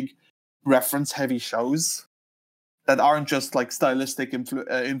first big reference-heavy shows that aren't just like stylistic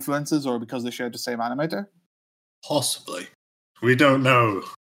influences or because they share the same animator. Possibly. We don't know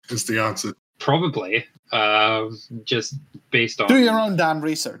is the answer. Probably. Just based on... Do your own damn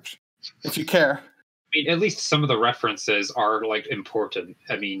research, if you care. I mean, at least some of the references are like important.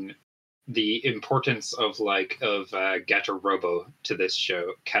 I mean, the importance of Getter Robo to this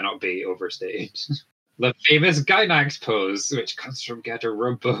show cannot be overstated. The famous Gainax pose, which comes from Getter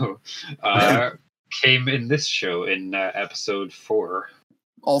Robo, came in this show in episode 4.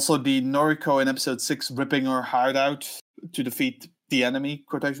 Also, the Noriko in episode 6 ripping her heart out to defeat the enemy,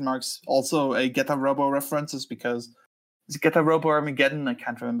 quotation marks, also a Getter Robo reference, because it's Getter Robo Armageddon, I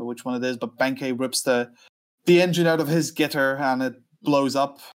can't remember which one it is, but Benkei rips the engine out of his Getter and it blows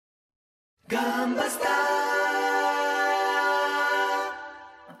up.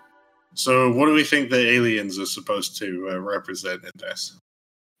 So what do we think the aliens are supposed to represent in this?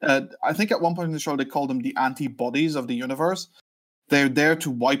 I think at one point in the show they called them the antibodies of the universe. They're there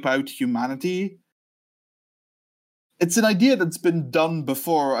to wipe out humanity. It's an idea that's been done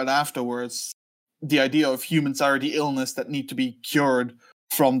before and afterwards. The idea of humans are the illness that need to be cured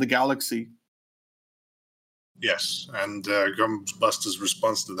from the galaxy. Yes, and Gunbuster's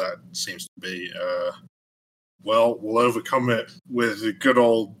response to that seems to be, well, we'll overcome it with good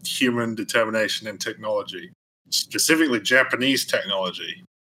old human determination and technology. Specifically Japanese technology.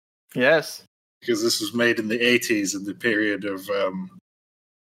 Yes. Because this was made in the 80s, in the period of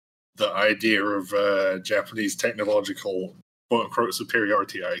the idea of Japanese technological quote-unquote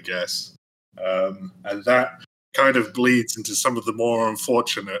superiority, I guess. And that kind of bleeds into some of the more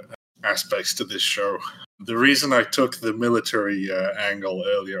unfortunate aspects to this show. The reason I took the military angle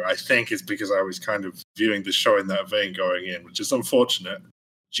earlier, I think, is because I was kind of viewing the show in that vein going in, which is unfortunate,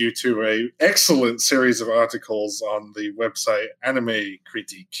 due to an excellent series of articles on the website Anime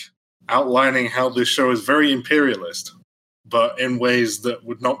Critique, outlining how this show is very imperialist, but in ways that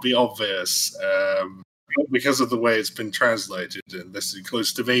would not be obvious because of the way it's been translated. And this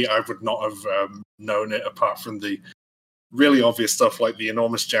includes, to me, I would not have known it apart from the really obvious stuff like the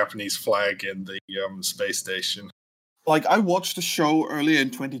enormous Japanese flag in the space station. Like, I watched the show earlier in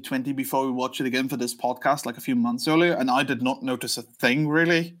 2020 before we watched it again for this podcast, like a few months earlier, and I did not notice a thing,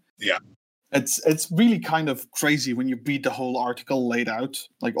 really. Yeah. It's really kind of crazy when you read the whole article laid out.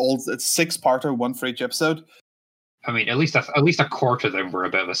 Like, it's 6-parter, one for each episode. I mean, at least a quarter of them were a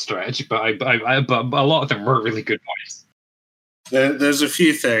bit of a stretch, but but a lot of them were really good points. There's a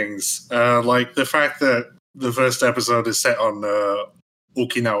few things, like the fact that the first episode is set on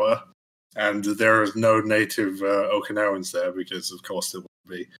Okinawa, and there are no native Okinawans there because, of course, there would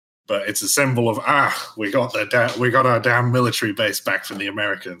be. But it's a symbol of we got our damn military base back from the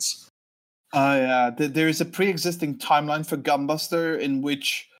Americans. Yeah, there is a pre-existing timeline for Gunbuster in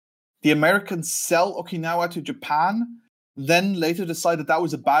which the Americans sell Okinawa to Japan, then later decide that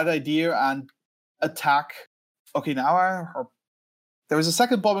was a bad idea and attack Okinawa. Or there was a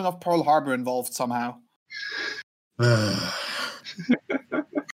second bombing of Pearl Harbor involved somehow. I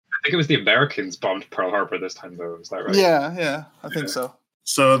think it was the Americans bombed Pearl Harbor this time, though. Is that right? Yeah, I think so.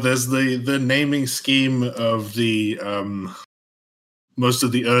 So there's the naming scheme of the most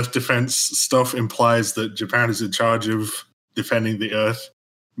of the Earth defense stuff implies that Japan is in charge of defending the Earth,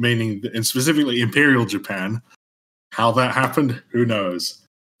 meaning, and specifically Imperial Japan. How that happened, who knows?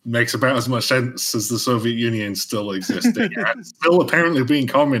 makes about as much sense as the Soviet Union still existing and still apparently being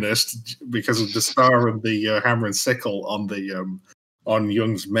communist because of the star and the hammer and sickle on the on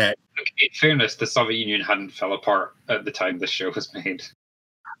Jung's mech. In fairness, the Soviet Union hadn't fell apart at the time this show was made.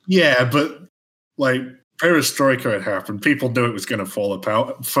 Yeah, but like perestroika had happened. People knew it was going to fall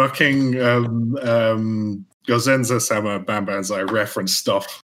apart. Fucking Gozenza-sama Banbanzai referenced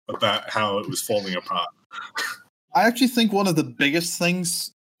stuff about how it was falling apart. I actually think one of the biggest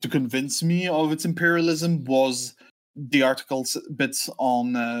things to convince me of its imperialism was the article's bits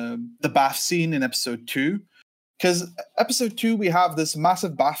on the bath scene in episode 2. Because episode 2, we have this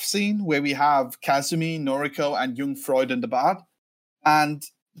massive bath scene where we have Kazumi, Noriko, and Jung Freud in the bath. And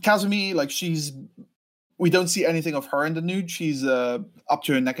Kazumi, like, we don't see anything of her in the nude. She's up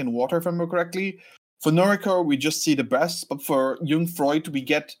to her neck in water, if I remember correctly. For Noriko, we just see the breasts. But for Jung Freud, we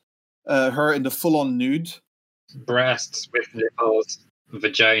get her in the full-on nude. Breasts with nipples,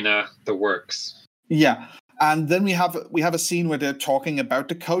 vagina, the works. Yeah. And then we have a scene where they're talking about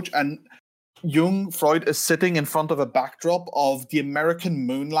the coach, and Jung Freud is sitting in front of a backdrop of the American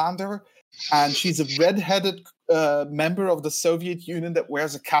moonlander, and she's a red-headed member of the Soviet Union that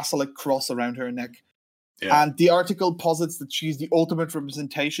wears a Catholic cross around her neck. Yeah. And the article posits that she's the ultimate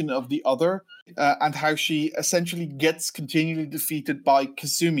representation of the other, and how she essentially gets continually defeated by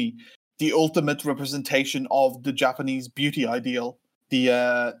Kasumi, the ultimate representation of the Japanese beauty ideal, the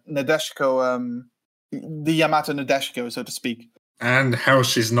Nadeshiko, the Yamato Nadeshiko, so to speak. And how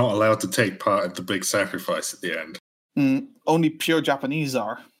she's not allowed to take part in the big sacrifice at the end. Only pure Japanese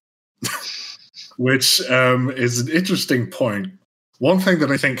are. Which is an interesting point. One thing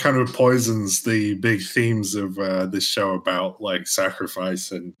that I think kind of poisons the big themes of this show about like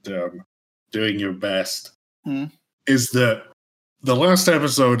sacrifice and doing your best is that the last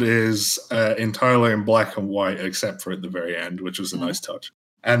episode is entirely in black and white, except for at the very end, which was a nice touch.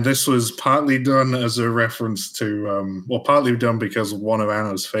 And this was partly done as a reference to, partly done because one of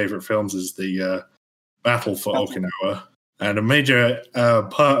Anno's favorite films is the Battle for Okinawa. And a major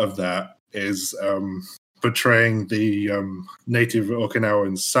part of that is portraying the native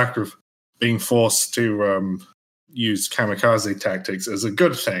Okinawans being forced to use kamikaze tactics as a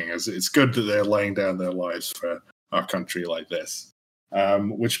good thing. As it's good that they're laying down their lives for our country like this,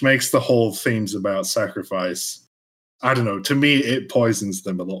 which makes the whole themes about sacrifice, I don't know, to me it poisons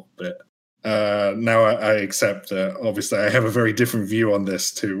them a little bit. Now I accept that obviously I have a very different view on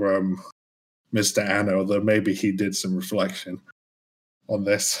this to Mr. Anno, though maybe he did some reflection on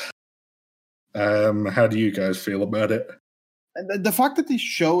this. How do you guys feel about it? The fact that this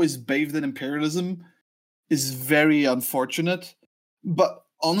show is bathed in imperialism is very unfortunate. But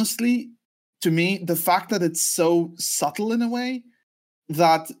honestly, to me, the fact that it's so subtle in a way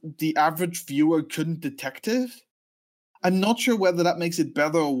that the average viewer couldn't detect it, I'm not sure whether that makes it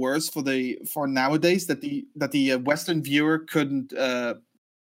better or worse for nowadays that the Western viewer couldn't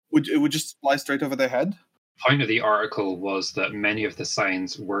would just fly straight over their head. Point of the article was that many of the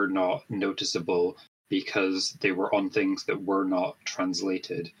signs were not noticeable because they were on things that were not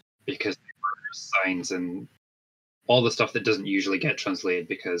translated, because they were signs and all the stuff that doesn't usually get translated.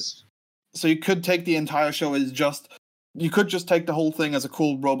 Because so you could take the entire show as you could just take the whole thing as a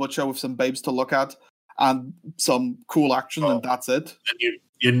cool robot show with some babes to look at and some cool action, and that's it.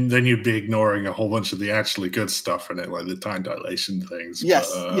 Then you'd be ignoring a whole bunch of the actually good stuff in it, like the time dilation things.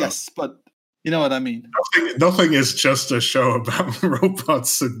 Yes, but you know what I mean. Nothing is just a show about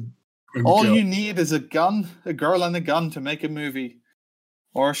robots and all you need is a gun, a girl and a gun to make a movie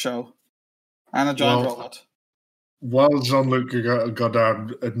or a show, and a giant robot. While Jean-Luc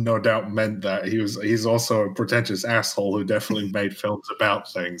Godard no doubt meant that, he's also a pretentious asshole who definitely made films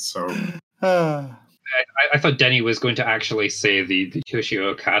about things. So I thought Denny was going to actually say the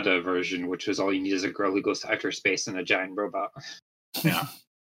Toshio Okada version, which was all you need is a girl who goes to outer space and a giant robot. Yeah.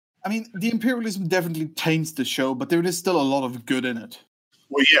 I mean, the imperialism definitely taints the show, but there is still a lot of good in it.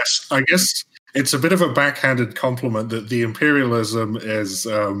 Well, yes, I guess it's a bit of a backhanded compliment that the imperialism is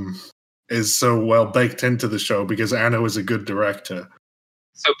so well baked into the show because Anno is a good director.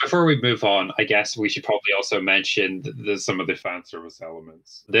 So before we move on, I guess we should probably also mention some of the fan service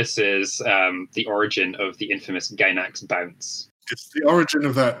elements. This is the origin of the infamous Gainax bounce. It's the origin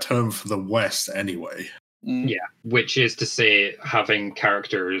of that term for the West, anyway. Yeah, which is to say having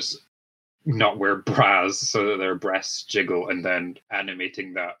characters not wear bras so that their breasts jiggle and then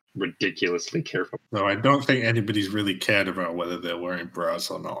animating that ridiculously carefully. No, I don't think anybody's really cared about whether they're wearing bras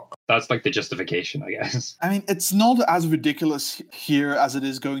or not. That's like the justification, I guess. I mean, it's not as ridiculous here as it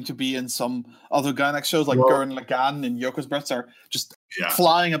is going to be in some other Gainax shows, like Gurren Lagann and Yoko's breasts are just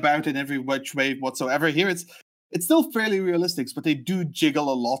flying about in every which way whatsoever. Here It's still fairly realistic, but they do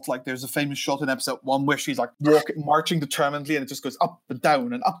jiggle a lot. Like there's a famous shot in episode 1 where she's like marching determinedly, and it just goes up and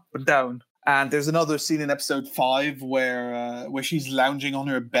down and up and down. And there's another scene in episode 5 where she's lounging on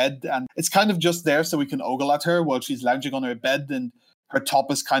her bed, and it's kind of just there so we can ogle at her while she's lounging on her bed, and her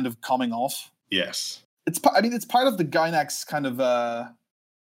top is kind of coming off. Yes. It's part of the Gynax kind of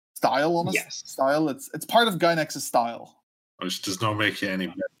style, style. It's part of Gynax's style. Which does not make it any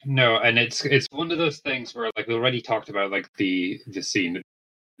better. No, and it's one of those things where, like, we already talked about, like, the scene at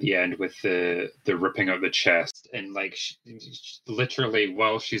the end with the ripping out the chest, and like she, literally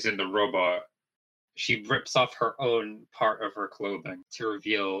while she's in the robot, she rips off her own part of her clothing to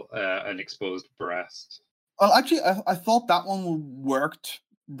reveal an exposed breast. Well, actually, I thought that one worked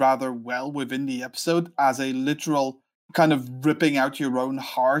rather well within the episode as a literal kind of ripping out your own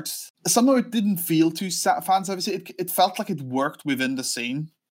heart. Somehow it didn't feel too fan service. It felt like it worked within the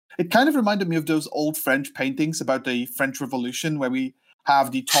scene. It kind of reminded me of those old French paintings about the French Revolution where we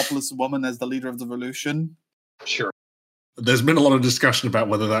have the topless woman as the leader of the revolution. Sure. There's been a lot of discussion about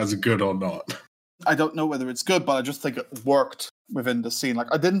whether that is good or not. I don't know whether it's good, but I just think it worked within the scene. Like,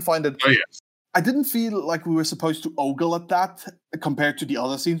 I didn't find it... Oh, yes. I didn't feel like we were supposed to ogle at that compared to the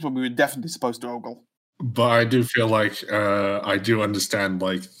other scenes when we were definitely supposed to ogle. But I do feel like I do understand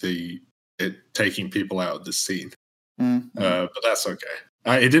like it taking people out of the scene. Mm-hmm. But that's okay.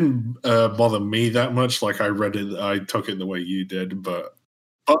 It didn't bother me that much. Like I took it the way you did. But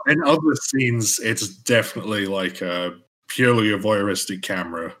in other scenes, it's definitely like purely a voyeuristic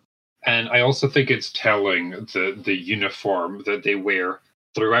camera. And I also think it's telling the uniform that they wear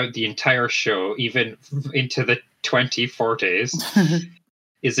throughout the entire show, even into the 2040s,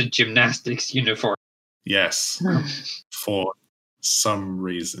 is a gymnastics uniform. Yes, for some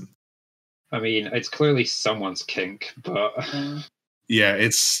reason. I mean, it's clearly someone's kink, but... Yeah,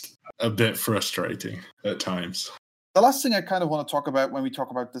 it's a bit frustrating at times. The last thing I kind of want to talk about when we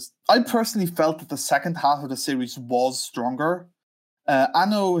talk about this, I personally felt that the second half of the series was stronger.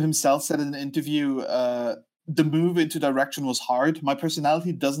 Anno himself said in an interview, the move into direction was hard. My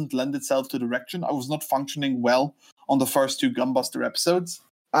personality doesn't lend itself to direction. I was not functioning well on the first 2 Gunbuster episodes.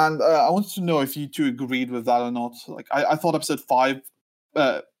 And I wanted to know if you two agreed with that or not. Like, I thought episode 4,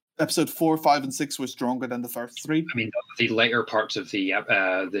 5, and 6 were stronger than the first 3. I mean, the later parts of the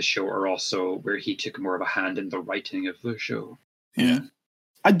show are also where he took more of a hand in the writing of the show. Yeah.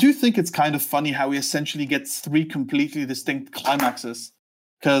 I do think it's kind of funny how he essentially gets 3 completely distinct climaxes.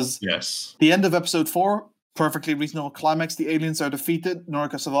 Because yes, the end of episode 4, perfectly reasonable climax, the aliens are defeated,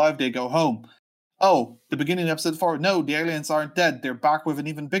 Noriko survived, they go home. Oh, the beginning of episode 4, no, the aliens aren't dead, they're back with an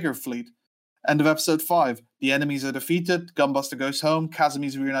even bigger fleet. End of episode 5, the enemies are defeated, Gunbuster goes home,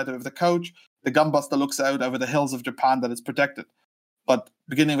 Kazumi's reunited with the coach, the Gunbuster looks out over the hills of Japan that is protected. But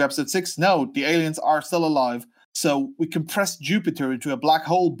beginning of episode 6, no, the aliens are still alive, so we compressed Jupiter into a black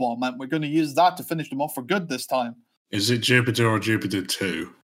hole bomb, and we're going to use that to finish them off for good this time. Is it Jupiter or Jupiter 2?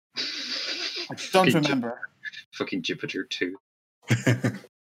 I don't remember. Fucking Jupiter 2.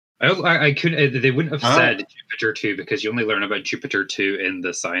 I couldn't. They wouldn't have said Jupiter 2 because you only learn about Jupiter 2 in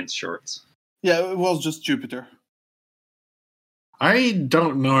the science shorts. Yeah, it was just Jupiter. I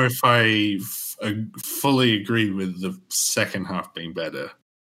don't know if I fully agree with the second half being better.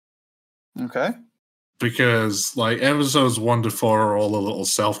 Okay. Because, like, episodes 1 to 4 are all a little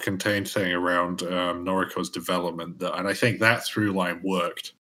self-contained thing around Noriko's development, and I think that through line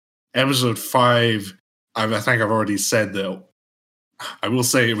worked. Episode 5, I think I've already said that I will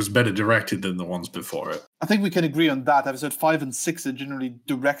say it was better directed than the ones before it. I think we can agree on that. Episode 5 and 6 are generally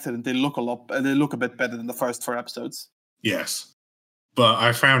directed, and they look a bit better than the first 4 episodes. Yes, but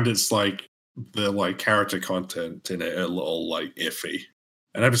I found it's like the character content in it a little iffy.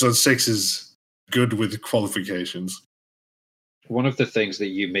 And episode 6 is good with qualifications. One of the things that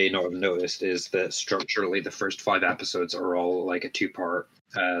you may not have noticed is that structurally the first 5 episodes are all like a 2-part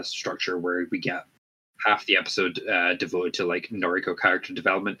structure where we get half the episode devoted to Noriko character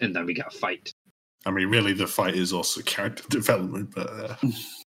development, and then we get a fight. I mean, really, the fight is also character development, but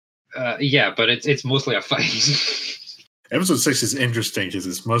yeah, but it's mostly a fight. Episode 6 is interesting because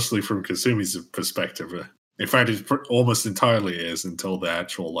it's mostly from Kasumi's perspective. In fact, it almost entirely is until the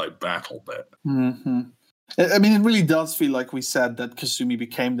actual battle bit. Mm-hmm. I mean, it really does feel like we said that Kasumi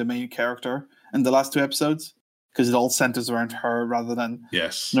became the main character in the last 2 episodes because it all centers around her rather than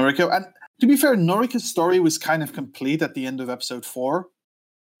Noriko. And to be fair, Noriko's story was kind of complete at the end of episode 4.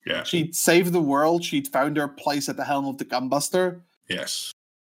 Yeah. She'd saved the world. She'd found her place at the helm of the Gunbuster. Yes.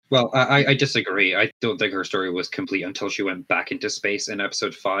 Well, I disagree. I don't think her story was complete until she went back into space in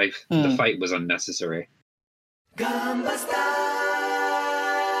episode 5. The fight was unnecessary.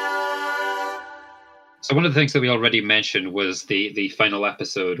 So one of the things that we already mentioned was the final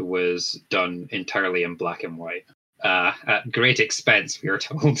episode was done entirely in black and white. At great expense, we are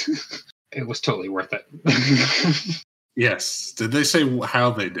told. It was totally worth it. Yes. Did they say how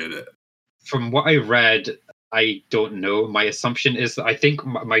they did it? From what I read, I don't know. My assumption is that I think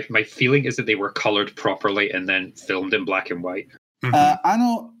my feeling is that they were colored properly and then filmed in black and white.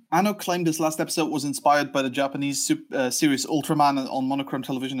 Anno claimed this last episode was inspired by the Japanese series Ultraman on monochrome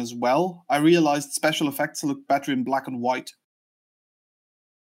television as well. I realized special effects look better in black and white.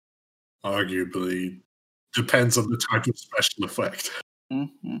 Arguably, depends on the type of special effect.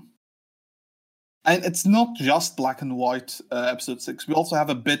 Mm-hmm. And it's not just black and white, episode 6. We also have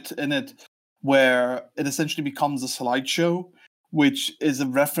a bit in it where it essentially becomes a slideshow, which is a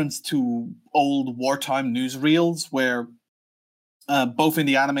reference to old wartime newsreels where both in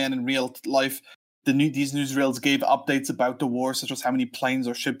the anime and in real life, these newsreels gave updates about the war, such as how many planes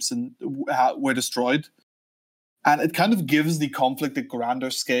or ships were destroyed. And it kind of gives the conflict a grander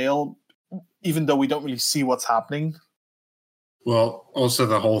scale, even though we don't really see what's happening. Well, also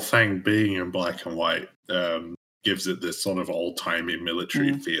the whole thing being in black and white gives it this sort of old-timey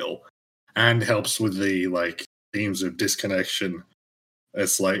military feel, and helps with the themes of disconnection.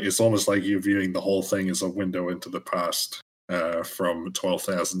 It's almost like you're viewing the whole thing as a window into the past from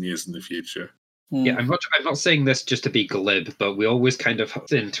 12,000 years in the future. Yeah, I'm not saying this just to be glib, but we always kind of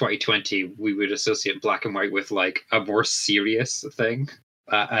in 2020 we would associate black and white with like a more serious thing,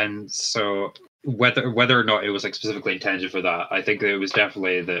 and so whether or not it was like specifically intended for that, I think that it was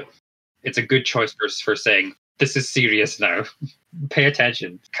definitely that it's a good choice for saying this is serious now. Pay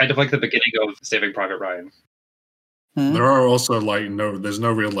attention, kind of like the beginning of Saving Private Ryan. There are also there's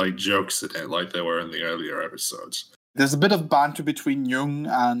no real jokes in it like there were in the earlier episodes. There's a bit of banter between Jung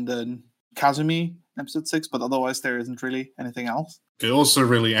and Kazumi, episode 6, but otherwise there isn't really anything else. It also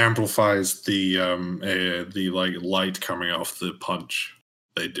really amplifies the light coming off the punch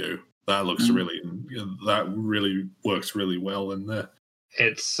they do. That looks that really works really well in there.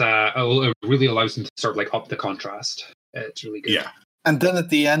 It really allows them to sort of up the contrast. It's really good. Yeah. And then at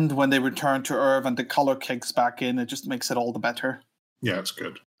the end, when they return to Earth and the color kicks back in, it just makes it all the better. Yeah, it's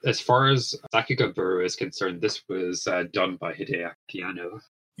good. As far as Sakigaburo is concerned, this was done by Hideaki Anno.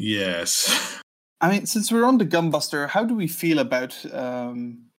 Yes. I mean, since we're on the Gunbuster, how do we feel about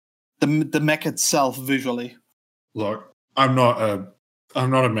the mech itself visually? Look, I'm not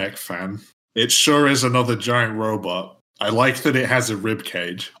a mech fan. It sure is another giant robot. I like that it has a rib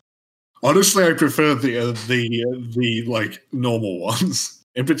cage. Honestly, I prefer the normal ones.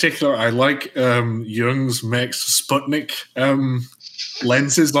 In particular, I like Jung's mech's Sputnik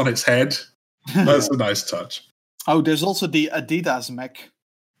lenses on its head. That's a nice touch. Oh, there's also the Adidas mech,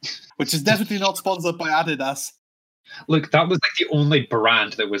 which is definitely not sponsored by Adidas. Look, that was the only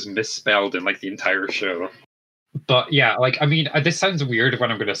brand that was misspelled in the entire show. But yeah, this sounds weird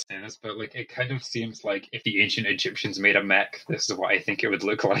when I'm going to say this, but it kind of seems like if the ancient Egyptians made a mech, this is what I think it would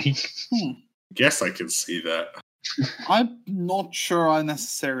look like. Guess I can see that. I'm not sure I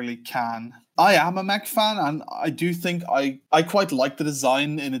necessarily can. I am a mech fan, and I do think I quite like the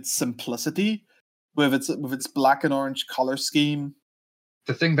design in its simplicity, with its black and orange color scheme.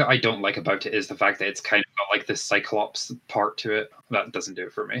 The thing that I don't like about it is the fact that it's kind of got this Cyclops part to it. That doesn't do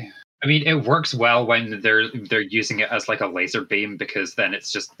it for me. I mean, it works well when they're using it as a laser beam, because then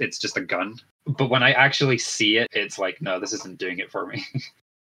it's just a gun. But when I actually see it, it's no, this isn't doing it for me.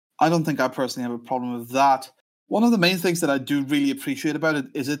 I don't think I personally have a problem with that. One of the main things that I do really appreciate about it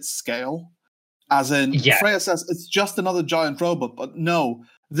is its scale. As in, Freya says it's just another giant robot, but no,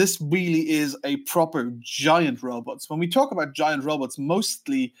 this really is a proper giant robot. So when we talk about giant robots,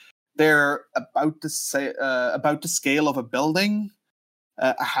 mostly they're about the scale of a building,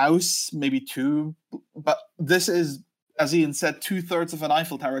 a house, maybe two. But this is, as Ian said, 2/3 of an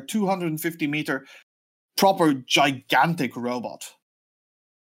Eiffel Tower, 250-meter, proper gigantic robot.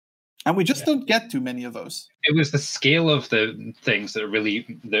 And we just don't get too many of those. It was the scale of the things that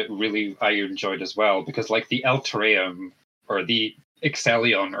really I enjoyed as well, because the Eltrium or the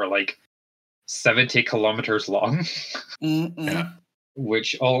Excellion are 70 kilometers long,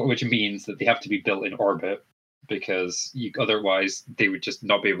 which means that they have to be built in orbit, because otherwise they would just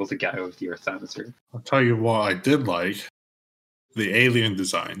not be able to get out of the Earth's atmosphere. I'll tell you what I did like: the alien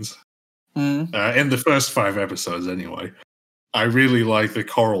designs. In the first 5 episodes, anyway. I really like the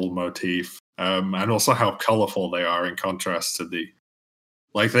coral motif, and also how colorful they are in contrast to the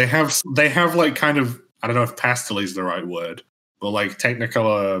they have kind of, I don't know if pastel is the right word, but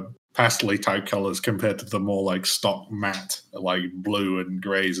Technicolor pastel type colors compared to the more stock matte blue and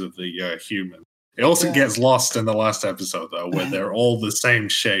grays of the human. It also gets lost in the last episode though, where they're all the same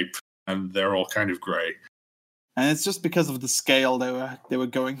shape and they're all kind of grey. And it's just because of the scale they were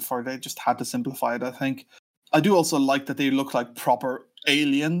going for. They just had to simplify it, I think. I do also like that they look like proper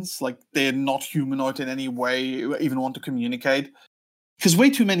aliens, like they're not humanoid in any way, even want to communicate. Because way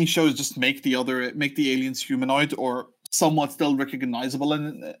too many shows just make the aliens humanoid or somewhat still recognizable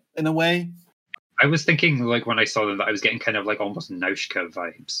in a way. I was thinking, like, when I saw them, that I was getting kind of like almost Nausicaä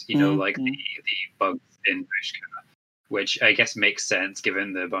vibes, you know, like the bugs in Nausicaä, which I guess makes sense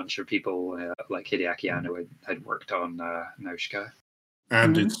given the bunch of people like Hideaki Anno had worked on Nausicaä.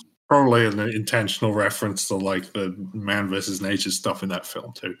 And it's probably an intentional reference to like the man versus nature stuff in that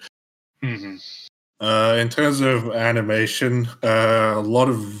film too. Mm-hmm. In terms of animation, a lot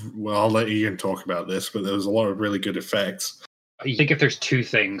of, well, I'll let Ian talk about this, but there was a lot of really good effects. I think if there's two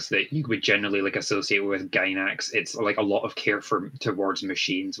things that you would generally like associate with Gainax, it's like a lot of care towards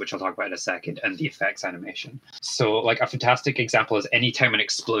machines, which I'll talk about in a second, and the effects animation. So like a fantastic example is anytime an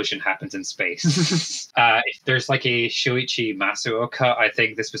explosion happens in space. If there's like a Shoichi Masuo cut, I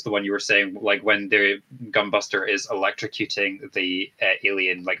think this was the one you were saying, like when the Gunbuster is electrocuting the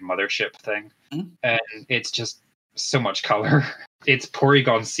alien like mothership thing. And it's just so much color. It's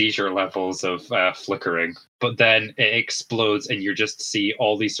Porygon seizure levels of flickering, but then it explodes and you just see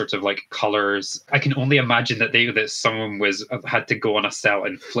all these sorts of like colors. I can only imagine that someone had to go on a cell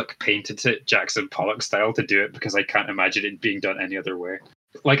and flick painted it Jackson Pollock style to do it, because I can't imagine it being done any other way.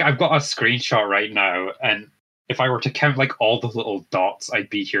 Like I've got a screenshot right now, and if I were to count like all the little dots, I'd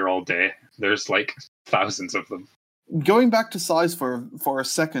be here all day. There's like thousands of them. Going back to size for a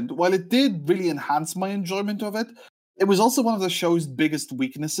second, while it did really enhance my enjoyment of it, it was also one of the show's biggest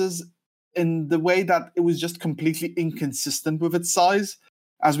weaknesses in the way that it was just completely inconsistent with its size.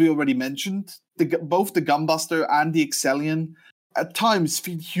 As we already mentioned, both the Gunbuster and the Excellion at times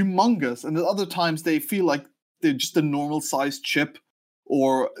feel humongous, and at other times they feel like they're just a normal-sized chip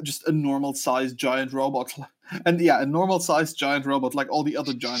or just a normal-sized giant robot. And yeah, a normal-sized giant robot like all the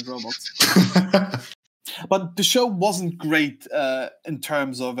other giant robots. But the show wasn't great in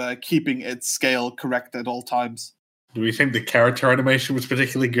terms of keeping its scale correct at all times. Do we think the character animation was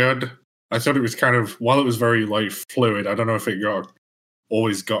particularly good? I thought it was kind of, while it was very like fluid, I don't know if it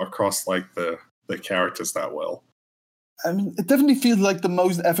always got across like the characters that well. I mean, it definitely feels like the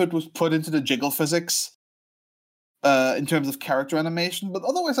most effort was put into the jiggle physics in terms of character animation, but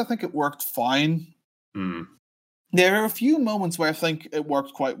otherwise I think it worked fine. There are a few moments where I think it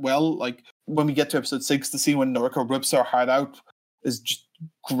worked quite well, like when we get to episode 6, the scene when Noriko rips her heart out is just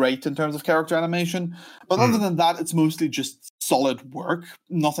great in terms of character animation. But other than that, it's mostly just solid work.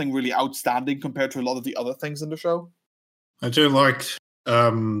 Nothing really outstanding compared to a lot of the other things in the show. I do like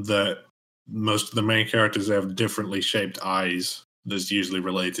that most of the main characters have differently shaped eyes that's usually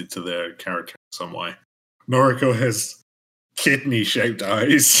related to their character in some way. Noriko has kidney-shaped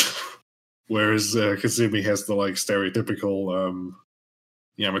eyes, whereas Kazumi has the like stereotypical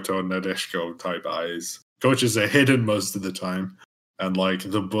Yamato and Nadeshiko type eyes. Coaches are hidden most of the time. And like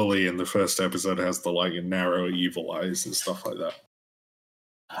the bully in the first episode has the like narrow evil eyes and stuff like that.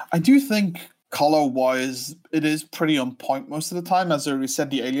 I do think color-wise, it is pretty on point most of the time. As I already said,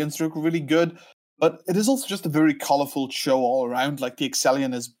 the aliens look really good, but it is also just a very colorful show all around. Like the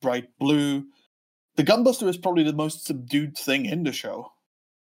Excellion is bright blue. The Gunbuster is probably the most subdued thing in the show.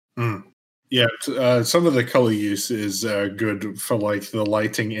 Yeah, some of the color use is good for like the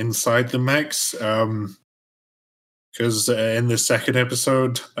lighting inside the mechs. Because in the second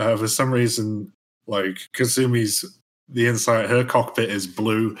episode, for some reason, like Kazumi's, the inside, her cockpit is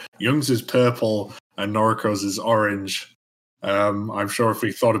blue, Young's is purple, and Noriko's is orange. I'm sure if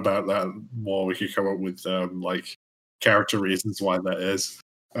we thought about that more, we could come up with like character reasons why that is.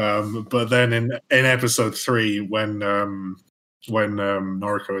 But then in episode 3, when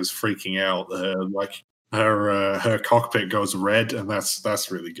Noriko is freaking out, like her cockpit goes red, and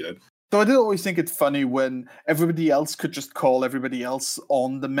that's really good. So I did always think it funny when everybody else could just call everybody else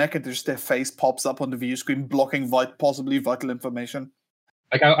on the mech and just their face pops up on the view screen, blocking possibly vital information.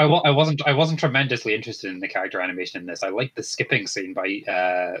 Like I wasn't tremendously interested in the character animation in this. I liked the skipping scene by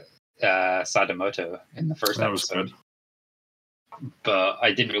Sadamoto in the first that was episode, good. But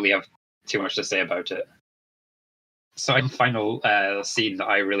I didn't really have too much to say about it. So the final scene that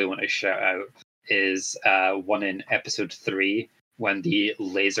I really want to shout out is one in episode 3. When the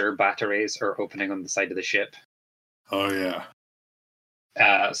laser batteries are opening on the side of the ship. Oh yeah.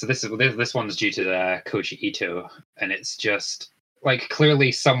 So this one's due to Koji Ito, and it's just like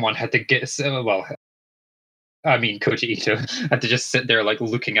clearly someone had to Koji Ito had to just sit there like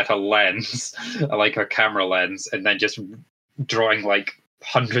looking at a lens, like a camera lens, and then just drawing like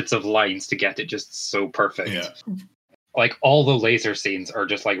hundreds of lines to get it just so perfect. Yeah. Like all the laser scenes are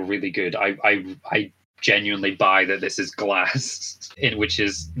just like really good. I genuinely buy that this is glass, which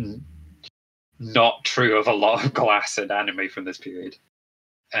is not true of a lot of glass in anime from this period,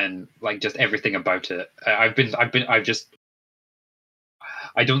 and like just everything about it. I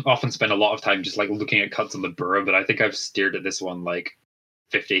don't often spend a lot of time just like looking at cuts on the burrow, but I think I've stared at this one like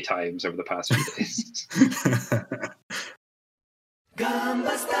 50 times over the past few days.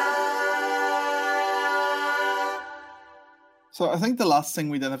 So I think the last thing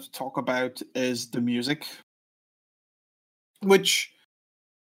we then have to talk about is the music, which,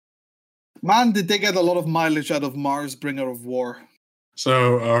 man, did they get a lot of mileage out of Mars, Bringer of War.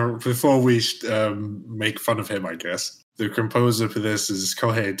 So before we make fun of him, I guess, the composer for this is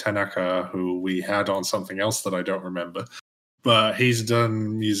Kohei Tanaka, who we had on something else that I don't remember. But he's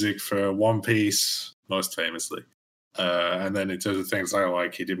done music for One Piece, most famously. And then in terms of things I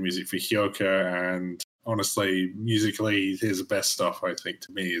like, he did music for Hyoka, and honestly, musically, his best stuff, I think,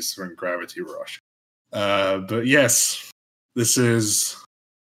 to me, is from Gravity Rush. But yes, this is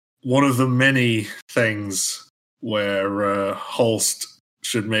one of the many things where Holst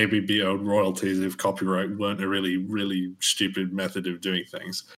should maybe be owed royalties if copyright weren't a really, really stupid method of doing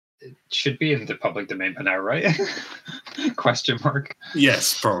things. It should be in the public domain by now, right? Question mark.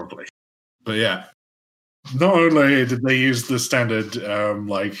 Yes, probably. But yeah, not only did they use the standard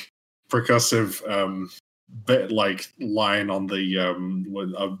like percussive bit like line on the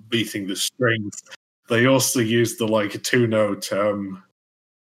when beating the strings, they also used the like a 2-note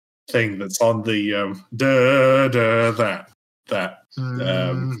thing that's on the da da that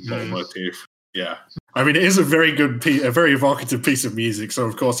little motif. Yeah, I mean, it is a very good a very evocative piece of music, so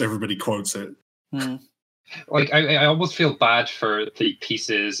of course everybody quotes it. Like I almost feel bad for the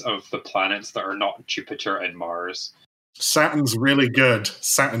pieces of the planets that are not Jupiter and Mars. Saturn's really good.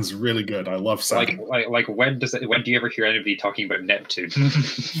 Saturn's really good. I love Saturn. Like when do you ever hear anybody talking about Neptune?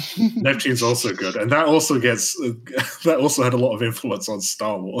 Neptune's also good, and that also had a lot of influence on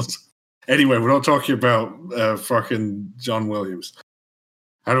Star Wars. Anyway, we're not talking about fucking John Williams.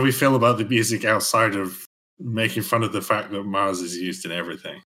 How do we feel about the music outside of making fun of the fact that Mars is used in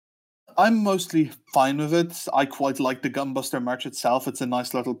everything? I'm mostly fine with it. I quite like the Gunbuster March itself. It's a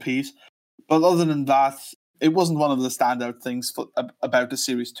nice little piece. But other than that, it wasn't one of the standout things about the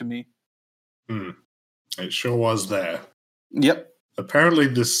series to me. It sure was there. Yep. Apparently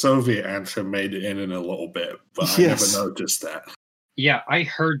the Soviet anthem made it in a little bit, but I never noticed that. Yeah, I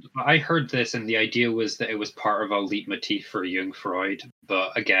heard this, and the idea was that it was part of a leitmotif for Jungfreud.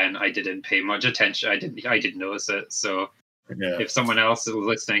 But again, I didn't pay much attention. I didn't notice it. So if someone else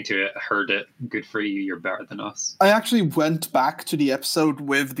listening to it heard it, good for you. You're better than us. I actually went back to the episode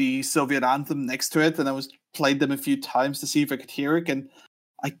with the Soviet anthem next to it, and I played them a few times to see if I could hear it, and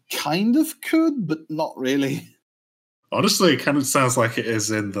I kind of could, but not really. Honestly, it kind of sounds like it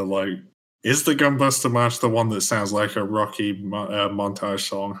is in the like. Is the Gunbuster March the one that sounds like a Rocky montage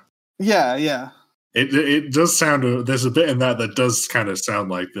song? Yeah. It does sound. There's a bit in that does kind of sound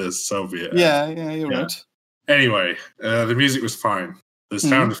like the Soviet. Yeah, you're right. Anyway, the music was fine. The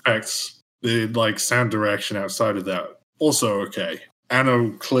sound effects, the like sound direction outside of that, also okay.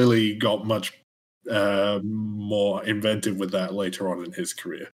 Anno clearly got much more inventive with that later on in his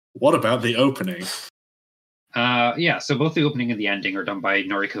career. What about the opening? So both the opening and the ending are done by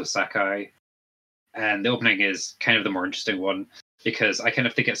Noriko Sakai, and the opening is kind of the more interesting one because I kind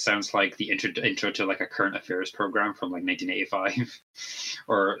of think it sounds like the intro to like a current affairs program from like 1985,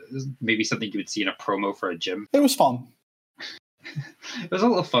 or maybe something you would see in a promo for a gym. It was fun. It was a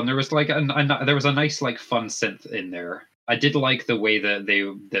little fun. There was like there was a nice like fun synth in there. I did like the way that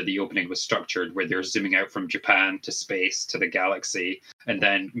the opening was structured, where they're zooming out from Japan to space to the galaxy, and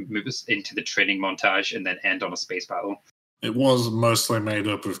then moves into the training montage, and then end on a space battle. It was mostly made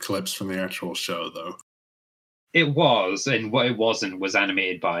up of clips from the actual show, though. It was, and what it wasn't was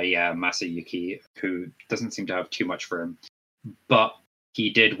animated by Masayuki, who doesn't seem to have too much for him. But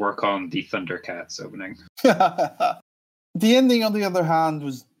he did work on the Thundercats opening. The ending, on the other hand,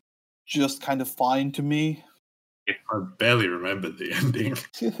 was just kind of fine to me. I barely remembered the ending.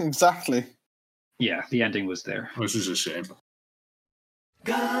 Exactly. Yeah, the ending was there. Which is a shame.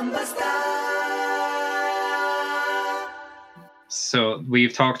 So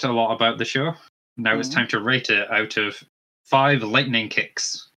we've talked a lot about the show. Now it's time to rate it out of 5 lightning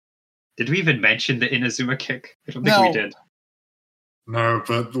kicks. Did we even mention the Inazuma kick? I don't think we did. No,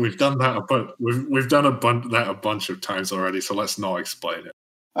 but we've done that. But we've done that a bunch of times already. So let's not explain it.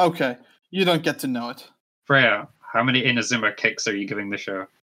 Okay, you don't get to know it. Freya, how many Inazuma kicks are you giving the show?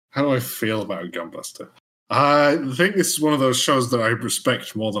 How do I feel about Gunbuster? I think this is one of those shows that I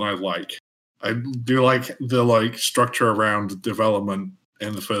respect more than I like. I do like the structure around development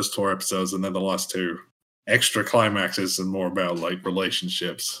in the first 4 episodes, and then the last 2 extra climaxes and more about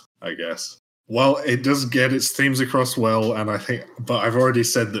relationships, I guess. Well, it does get its themes across well, and but I've already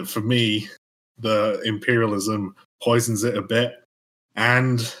said that for me, the imperialism poisons it a bit.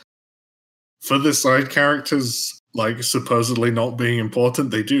 And for the side characters, supposedly not being important,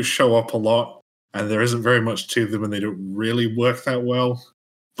 they do show up a lot, and there isn't very much to them, and they don't really work that well.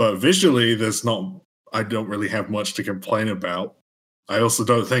 But visually, I don't really have much to complain about. I also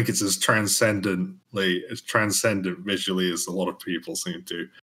don't think it's as transcendent visually as a lot of people seem to.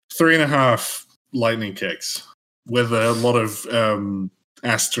 3.5 lightning kicks with a lot of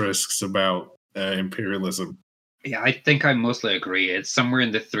asterisks about imperialism. Yeah, I think I mostly agree. It's somewhere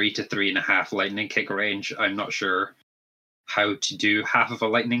in the 3 to 3.5 lightning kick range. I'm not sure how to do half of a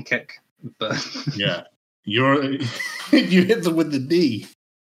lightning kick, but yeah, you hit them with the D.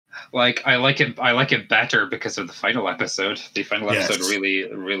 I like it better because of the final episode. The final episode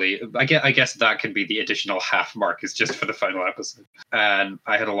really I guess that could be the additional half mark is just for the final episode. And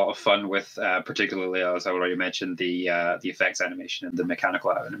I had a lot of fun with particularly, as I already mentioned, the effects animation and the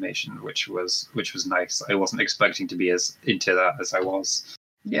mechanical animation, which was nice. I wasn't expecting to be as into that as I was.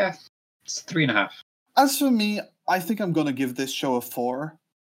 Yeah, it's 3.5. As for me, I think I'm gonna give this show a 4.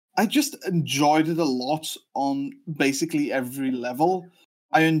 I just enjoyed it a lot on basically every level.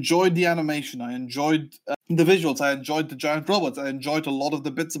 I enjoyed the animation. I enjoyed the visuals. I enjoyed the giant robots. I enjoyed a lot of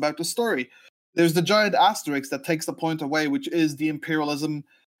the bits about the story. There's the giant asterisk that takes the point away, which is the imperialism.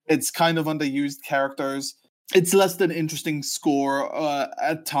 It's kind of underused characters. It's less than interesting score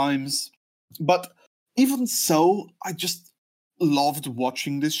at times. But even so, I just loved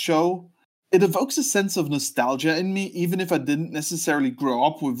watching this show. It evokes a sense of nostalgia in me, even if I didn't necessarily grow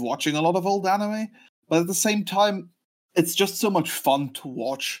up with watching a lot of old anime. But at the same time, it's just so much fun to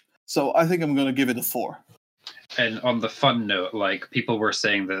watch. So I think I'm going to give it a 4. And on the fun note, people were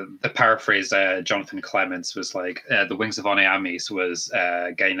saying the paraphrase Jonathan Clements was the Wings of Oneamis was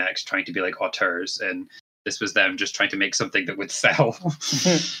Gainax trying to be like auteurs, and this was them just trying to make something that would sell.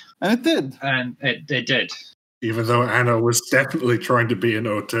 And it did. And it did. Even though Anno was definitely trying to be an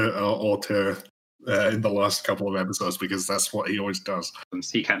auteur in the last couple of episodes, because that's what he always does.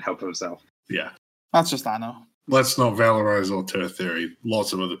 He can't help himself. Yeah. That's just Anno. Let's not valorize auteur theory.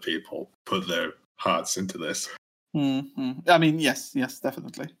 Lots of other people put their hearts into this. Mm-hmm. I mean, yes,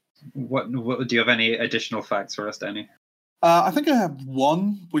 definitely. What do you have any additional facts for us, Danny? I think I have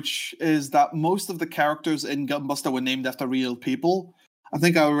one, which is that most of the characters in Gunbuster were named after real people. I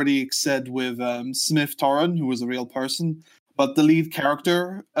think I already said with Smith Torren, who was a real person, but the lead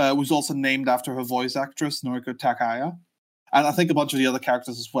character was also named after her voice actress, Noriko Takaya. And I think a bunch of the other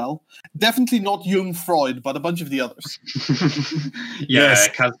characters as well. Definitely not Jung Freud, but a bunch of the others. Yes.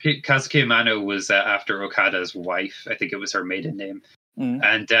 Kazuki Amano was after Okada's wife. I think it was her maiden name. Mm.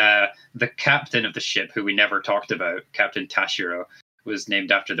 And the captain of the ship, who we never talked about, Captain Tashiro, was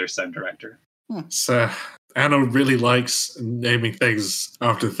named after their sound director. So Anno really likes naming things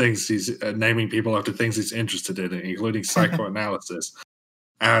after things naming people after things he's interested in, including psychoanalysis.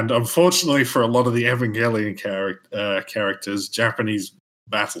 And unfortunately for a lot of the Evangelion characters, Japanese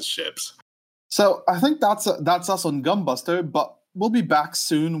battleships. So I think that's us on Gunbuster, but we'll be back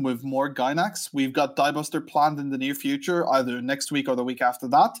soon with more Gainax. We've got Diebuster planned in the near future, either next week or the week after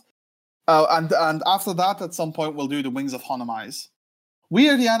that. And after that, at some point, we'll do the Wings of Hanamais. We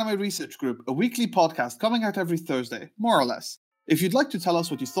are the Anime Research Group, a weekly podcast coming out every Thursday, more or less. If you'd like to tell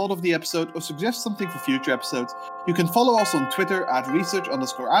us what you thought of the episode or suggest something for future episodes, you can follow us on Twitter at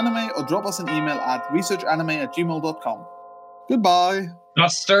research_anime or drop us an email at researchanime@gmail.com. Goodbye.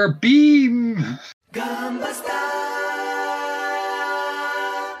 Buster Beam! Gambasta.